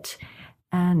wrote it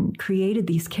and created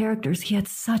these characters, he had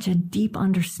such a deep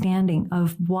understanding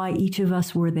of why each of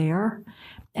us were there.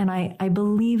 And I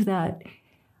believe that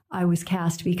I was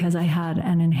cast because I had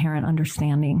an inherent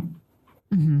understanding.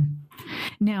 Mm-hmm.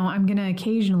 Now, I'm going to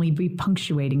occasionally be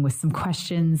punctuating with some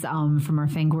questions from our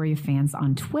Fangoria fans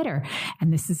on Twitter.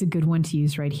 And this is a good one to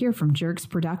use right here from Jerks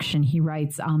Production. He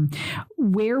writes,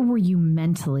 where were you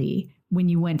mentally when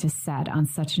you went to set on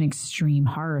such an extreme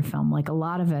horror film? Like a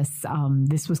lot of us,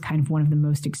 this was kind of one of the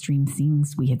most extreme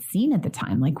things we had seen at the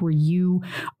time. Like, were you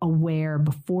aware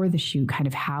before the shoot kind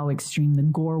of how extreme the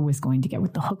gore was going to get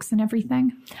with the hooks and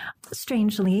everything?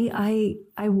 Strangely, I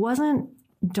wasn't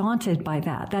daunted by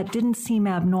that. That didn't seem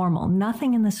abnormal.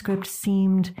 Nothing in the script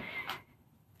seemed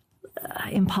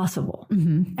impossible.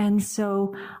 Mm-hmm. And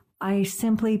so I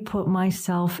simply put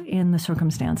myself in the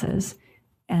circumstances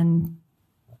and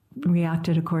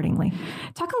reacted accordingly.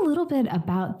 Talk a little bit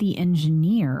about the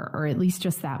engineer, or at least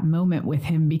just that moment with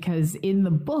him, because in the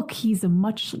book, he's a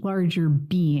much larger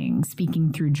being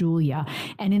speaking through Julia.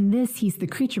 And in this, he's the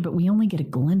creature, but we only get a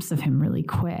glimpse of him really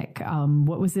quick.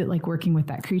 What was it like working with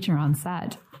that creature on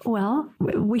set? Well,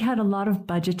 we had a lot of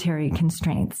budgetary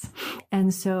constraints.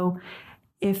 And so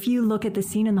if you look at the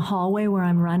scene in the hallway where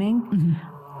I'm running, mm-hmm.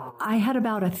 I had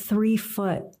about a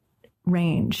 3-foot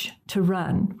range to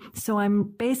run. So I'm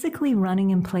basically running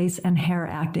in place and hair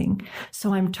acting.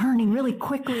 So I'm turning really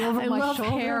quickly over my shoulder. I love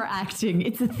hair acting.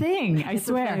 It's a thing. I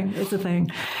swear. It's a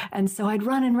thing. And so I'd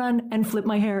run and flip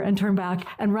my hair and turn back,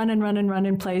 and run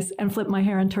in place and flip my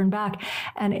hair and turn back.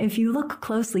 And if you look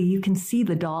closely, you can see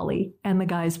the dolly and the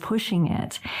guys pushing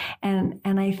it. And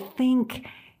I think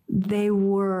they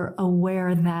were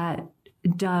aware that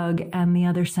Doug and the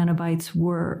other Cenobites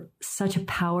were such a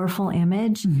powerful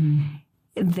image. Mm-hmm.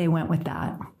 they went with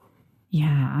that.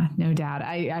 Yeah, no doubt.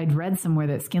 I'd read somewhere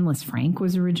that Skinless Frank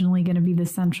was originally going to be the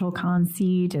central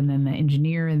conceit, and then the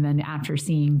engineer, and then after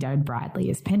seeing Doug Bradley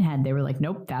as Pinhead, they were like,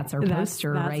 nope, that's our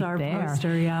poster right there. That's our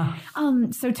poster, yeah.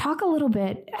 So talk a little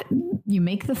bit, you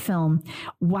make the film.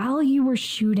 While you were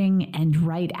shooting and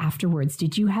right afterwards,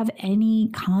 did you have any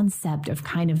concept of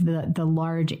kind of the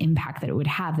large impact that it would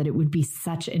have, that it would be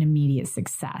such an immediate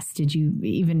success?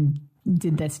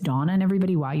 Did this dawn on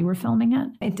everybody while you were filming it?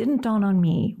 It didn't dawn on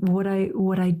me. What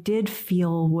I did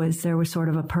feel was there was sort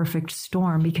of a perfect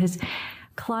storm, because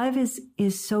Clive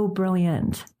is so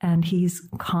brilliant, and he's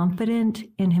confident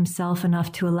in himself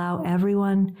enough to allow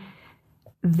everyone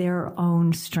their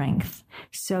own strength.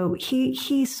 So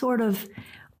he sort of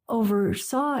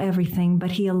oversaw everything,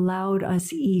 but he allowed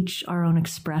us each our own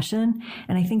expression.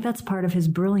 And I think that's part of his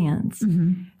brilliance.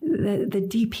 Mm-hmm. The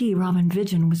DP, Robin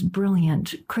Vidgen, was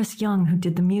brilliant. Chris Young, who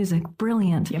did the music,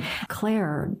 brilliant. Yep.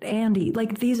 Claire, Andy,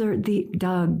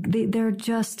 Doug, they're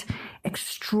just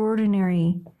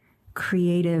extraordinary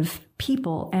creative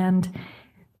people. And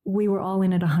we were all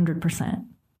in it 100%.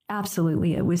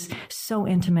 Absolutely. It was so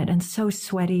intimate and so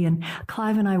sweaty. And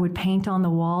Clive and I would paint on the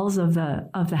walls of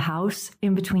the house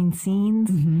in between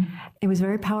scenes. Mm-hmm. It was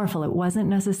very powerful. It wasn't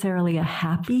necessarily a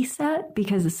happy set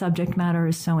because the subject matter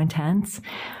is so intense,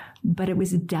 but it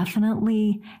was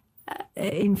definitely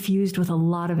infused with a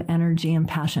lot of energy and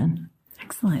passion.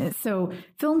 Excellent. So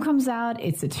film comes out.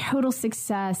 It's a total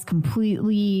success,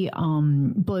 completely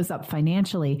blows up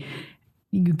financially.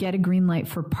 You get a green light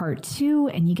for part 2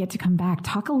 and you get to come back.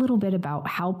 Talk a little bit about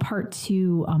how part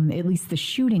 2, at least the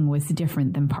shooting, was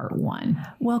different than part 1.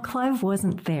 Well, Clive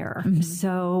wasn't there. Mm-hmm.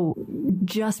 So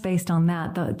just based on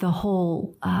that, the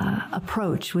whole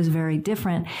approach was very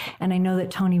different. And I know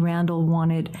that Tony Randall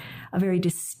wanted a very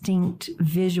distinct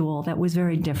visual that was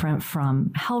very different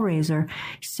from Hellraiser.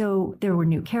 So there were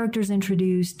new characters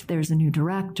introduced. There's a new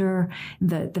director.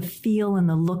 The feel and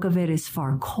the look of it is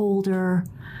far colder.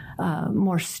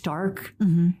 More stark.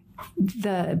 Mm-hmm.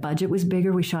 The budget was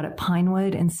bigger. We shot at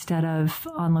Pinewood instead of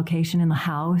on location in the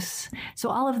house. So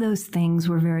all of those things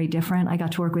were very different. I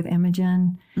got to work with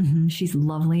Imogen. Mm-hmm. She's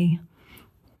lovely.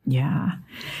 Yeah.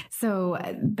 So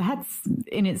that's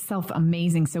in itself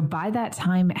amazing. So by that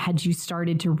time, had you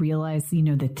started to realize,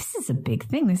 that this is a big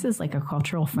thing? This is like a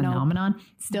cultural phenomenon? Nope.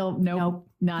 Still, nope.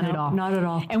 Not at all. Not at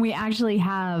all. And we actually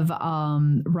have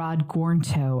Rod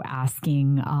Gornto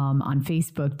asking on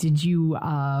Facebook, did you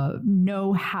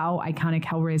know how iconic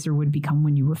Hellraiser would become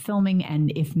when you were filming?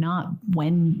 And if not,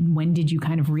 when did you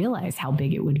kind of realize how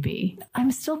big it would be? I'm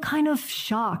still kind of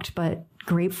shocked, but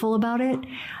grateful about it.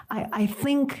 I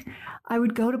think I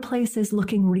would go to places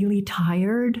looking really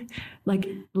tired, like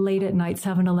late at night,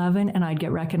 7-Eleven, and I'd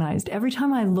get recognized. Every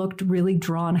time I looked really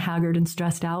drawn, haggard, and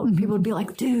stressed out, mm-hmm. people would be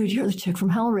like, dude, you're the chick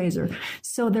from Hellraiser.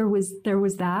 So there was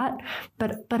that.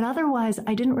 But otherwise,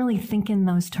 I didn't really think in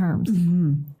those terms.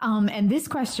 Mm-hmm. And this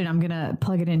question, I'm going to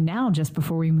plug it in now just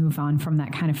before we move on from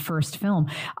that kind of first film,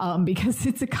 because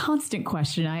it's a constant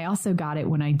question. I also got it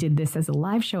when I did this as a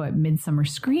live show at Midsummer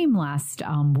Scream last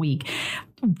week.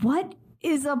 What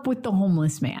is up with the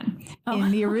homeless man? In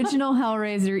the original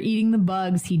Hellraiser, eating the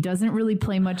bugs, he doesn't really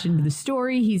play much into the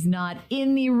story. He's not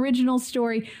in the original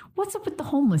story. What's up with the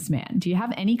homeless man? Do you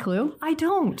have any clue? I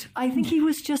don't. I think he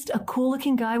was just a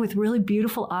cool-looking guy with really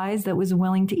beautiful eyes that was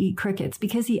willing to eat crickets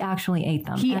because he actually ate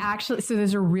them. So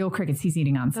those are real crickets he's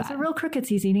eating on set. Those are real crickets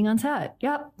he's eating on set.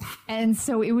 Yep. And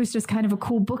so it was just kind of a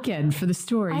cool bookend for the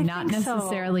story, not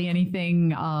necessarily anything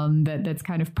that's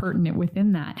kind of pertinent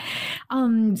within that.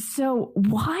 So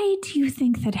why do you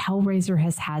think that Hellraiser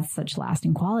has had such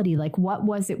lasting quality? Like, what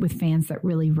was it with fans that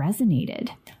really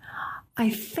resonated? I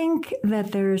think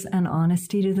that there's an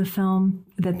honesty to the film,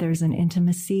 that there's an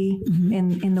intimacy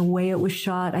mm-hmm. in the way it was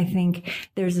shot. I think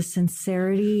there's a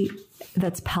sincerity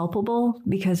that's palpable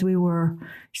because we were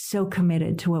so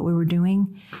committed to what we were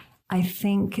doing. I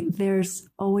think there's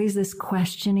always this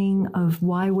questioning of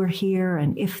why we're here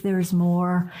and if there's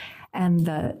more, and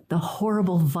the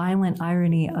horrible, violent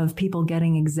irony of people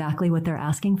getting exactly what they're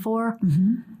asking for.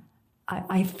 Mm-hmm.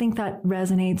 I think that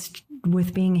resonates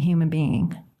with being a human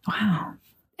being. Wow.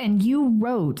 And you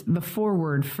wrote the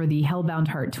foreword for the Hellbound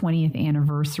Heart 20th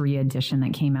anniversary edition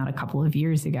that came out a couple of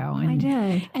years ago. I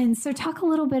did. And so talk a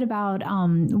little bit about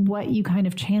what you kind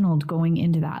of channeled going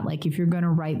into that. Like, if you're going to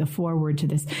write the foreword to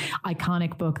this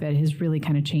iconic book that has really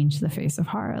kind of changed the face of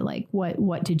horror, like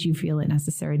what did you feel it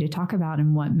necessary to talk about,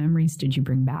 and what memories did you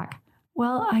bring back?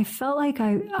 Well, I felt like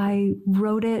I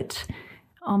wrote it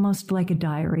almost like a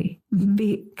diary mm-hmm.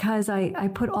 because I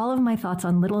put all of my thoughts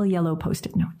on little yellow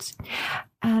Post-it notes.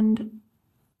 And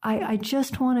I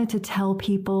just wanted to tell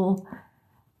people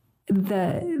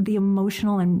the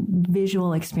emotional and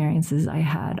visual experiences I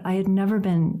had never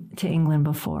been to England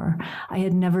before. I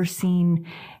had never seen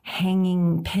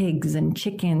hanging pigs and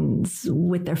chickens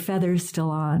with their feathers still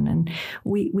on. And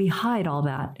we hide all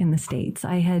that in the States.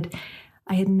 I had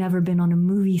never been on a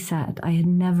movie set. I had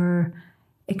never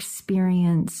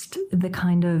experienced the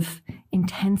kind of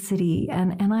intensity.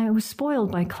 And I was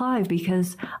spoiled by Clive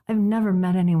because I've never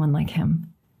met anyone like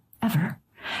him, ever.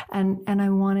 And I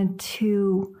wanted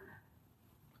to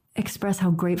express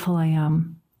how grateful I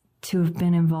am to have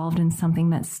been involved in something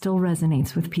that still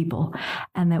resonates with people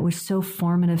and that was so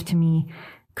formative to me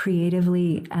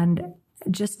creatively and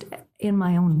just in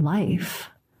my own life.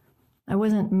 I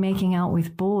wasn't making out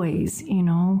with boys,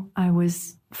 I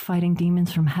was fighting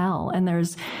demons from hell. And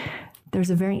there's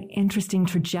a very interesting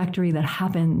trajectory that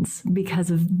happens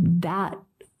because of that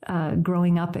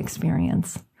growing up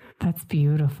experience. That's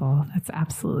beautiful. That's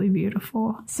absolutely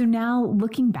beautiful. So now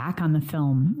looking back on the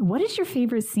film, what is your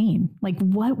favorite scene? Like,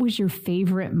 what was your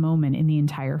favorite moment in the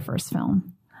entire first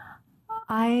film?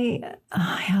 I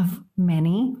have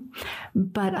many,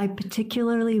 but I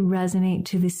particularly resonate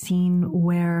to the scene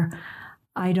where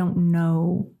I don't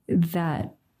know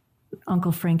that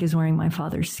Uncle Frank is wearing my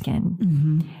father's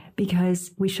skin,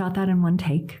 because we shot that in one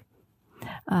take.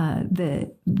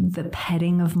 The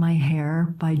petting of my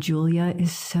hair by Julia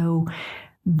is so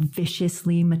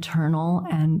viciously maternal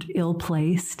and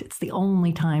ill-placed. It's the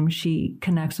only time she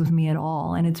connects with me at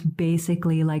all. And it's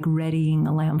basically like readying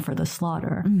a lamb for the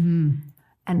slaughter.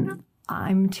 And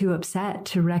I'm too upset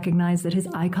to recognize that his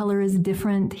eye color is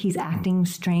different. He's acting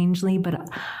strangely, but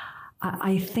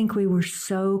I think we were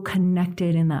so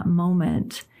connected in that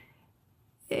moment.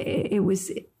 It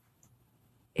was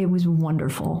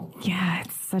wonderful. Yeah,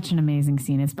 it's such an amazing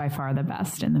scene. It's by far the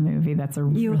best in the movie. That's a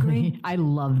You agree? I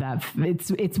love that.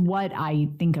 It's what I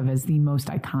think of as the most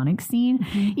iconic scene,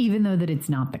 even though that it's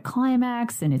not the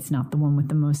climax and it's not the one with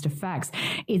the most effects.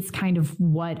 It's kind of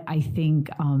what I think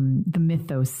the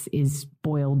mythos is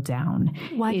boiled down.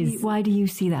 Why do you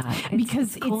see that?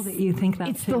 Because it's cool that you think that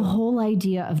it's too. The whole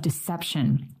idea of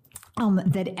deception.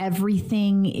 That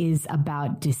everything is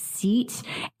about deceit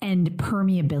and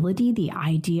permeability, the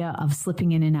idea of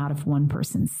slipping in and out of one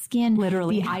person's skin.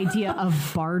 Literally. The idea of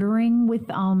bartering with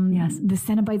the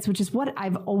Cenobites, which is what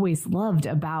I've always loved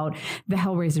about the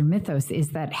Hellraiser mythos,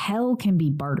 is that hell can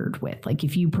be bartered with. Like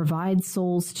if you provide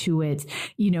souls to it,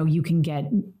 you can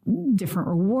get different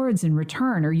rewards in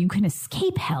return, or you can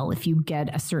escape hell if you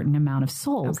get a certain amount of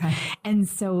souls. Okay. And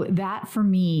so that for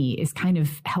me is kind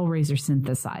of Hellraiser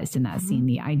synthesized in that scene,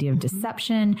 the idea of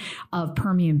deception, of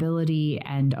permeability,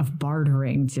 and of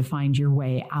bartering to find your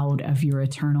way out of your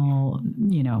eternal,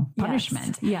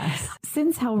 punishment. Yes.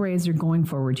 Since Hellraiser going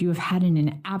forward, you have had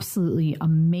an absolutely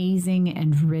amazing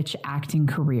and rich acting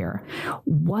career.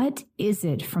 What is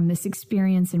it from this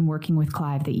experience in working with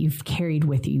Clive that you've carried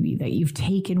with you, that you've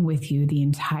taken with you the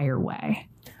entire way?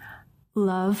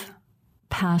 Love,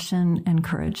 passion, and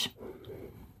courage.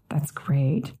 That's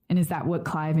great. And is that what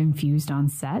Clive infused on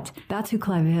set? That's who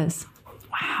Clive is.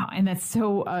 Wow. And that's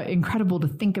so incredible to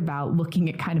think about, looking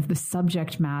at kind of the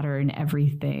subject matter and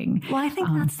everything. Well, I think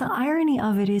that's the irony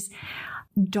of it, is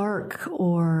dark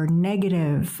or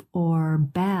negative or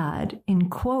bad, in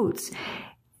quotes.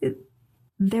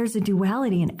 There's a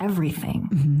duality in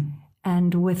everything.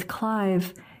 And with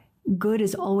Clive, good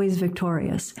is always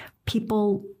victorious.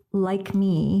 People like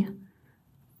me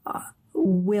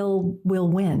will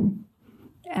win.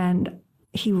 And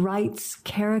he writes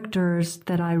characters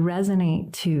that I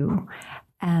resonate to,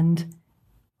 and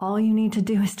all you need to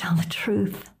do is tell the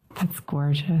truth. That's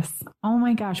gorgeous. Oh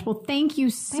my gosh. Well, thank you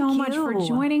so much for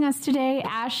joining us today,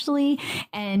 Ashley.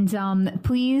 And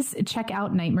please check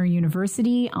out Nightmare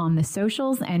University on the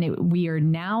socials. And we are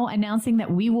now announcing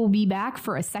that we will be back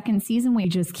for a second season. We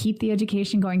just keep the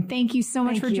education going. Thank you so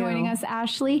much for joining us,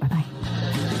 Ashley. Bye-bye.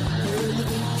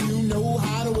 You know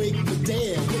how to wake the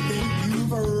dead. You think you've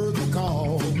heard the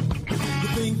call. You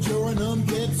think you're an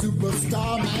undead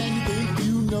superstar, man. You think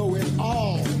you know it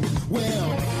all. Well,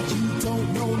 you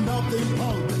don't know nothing,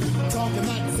 punk. Talking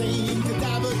that same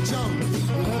cadaver junk.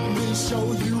 Let me show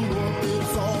you what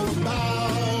it's all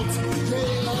about. Yeah,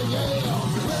 yeah.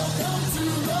 Welcome to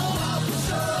the Muppet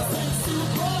Show. Thanks to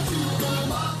the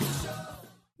Muppet Show.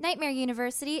 Nightmare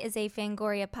University is a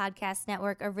Fangoria Podcast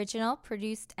Network original,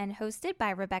 produced and hosted by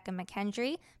Rebecca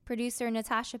McKendry, producer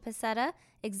Natasha Pasetta,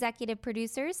 executive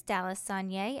producers Dallas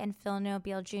Saunier and Phil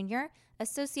Nobile Jr.,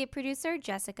 associate producer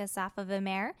Jessica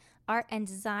Safa-Vimer, art and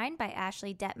design by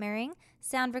Ashley Detmering,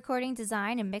 sound recording,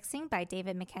 design, and mixing by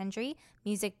David McKendry,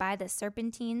 music by The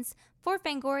Serpentines. For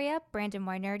Fangoria, Brandon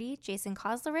Weinert, Jason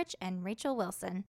Kozlerich, and Rachel Wilson.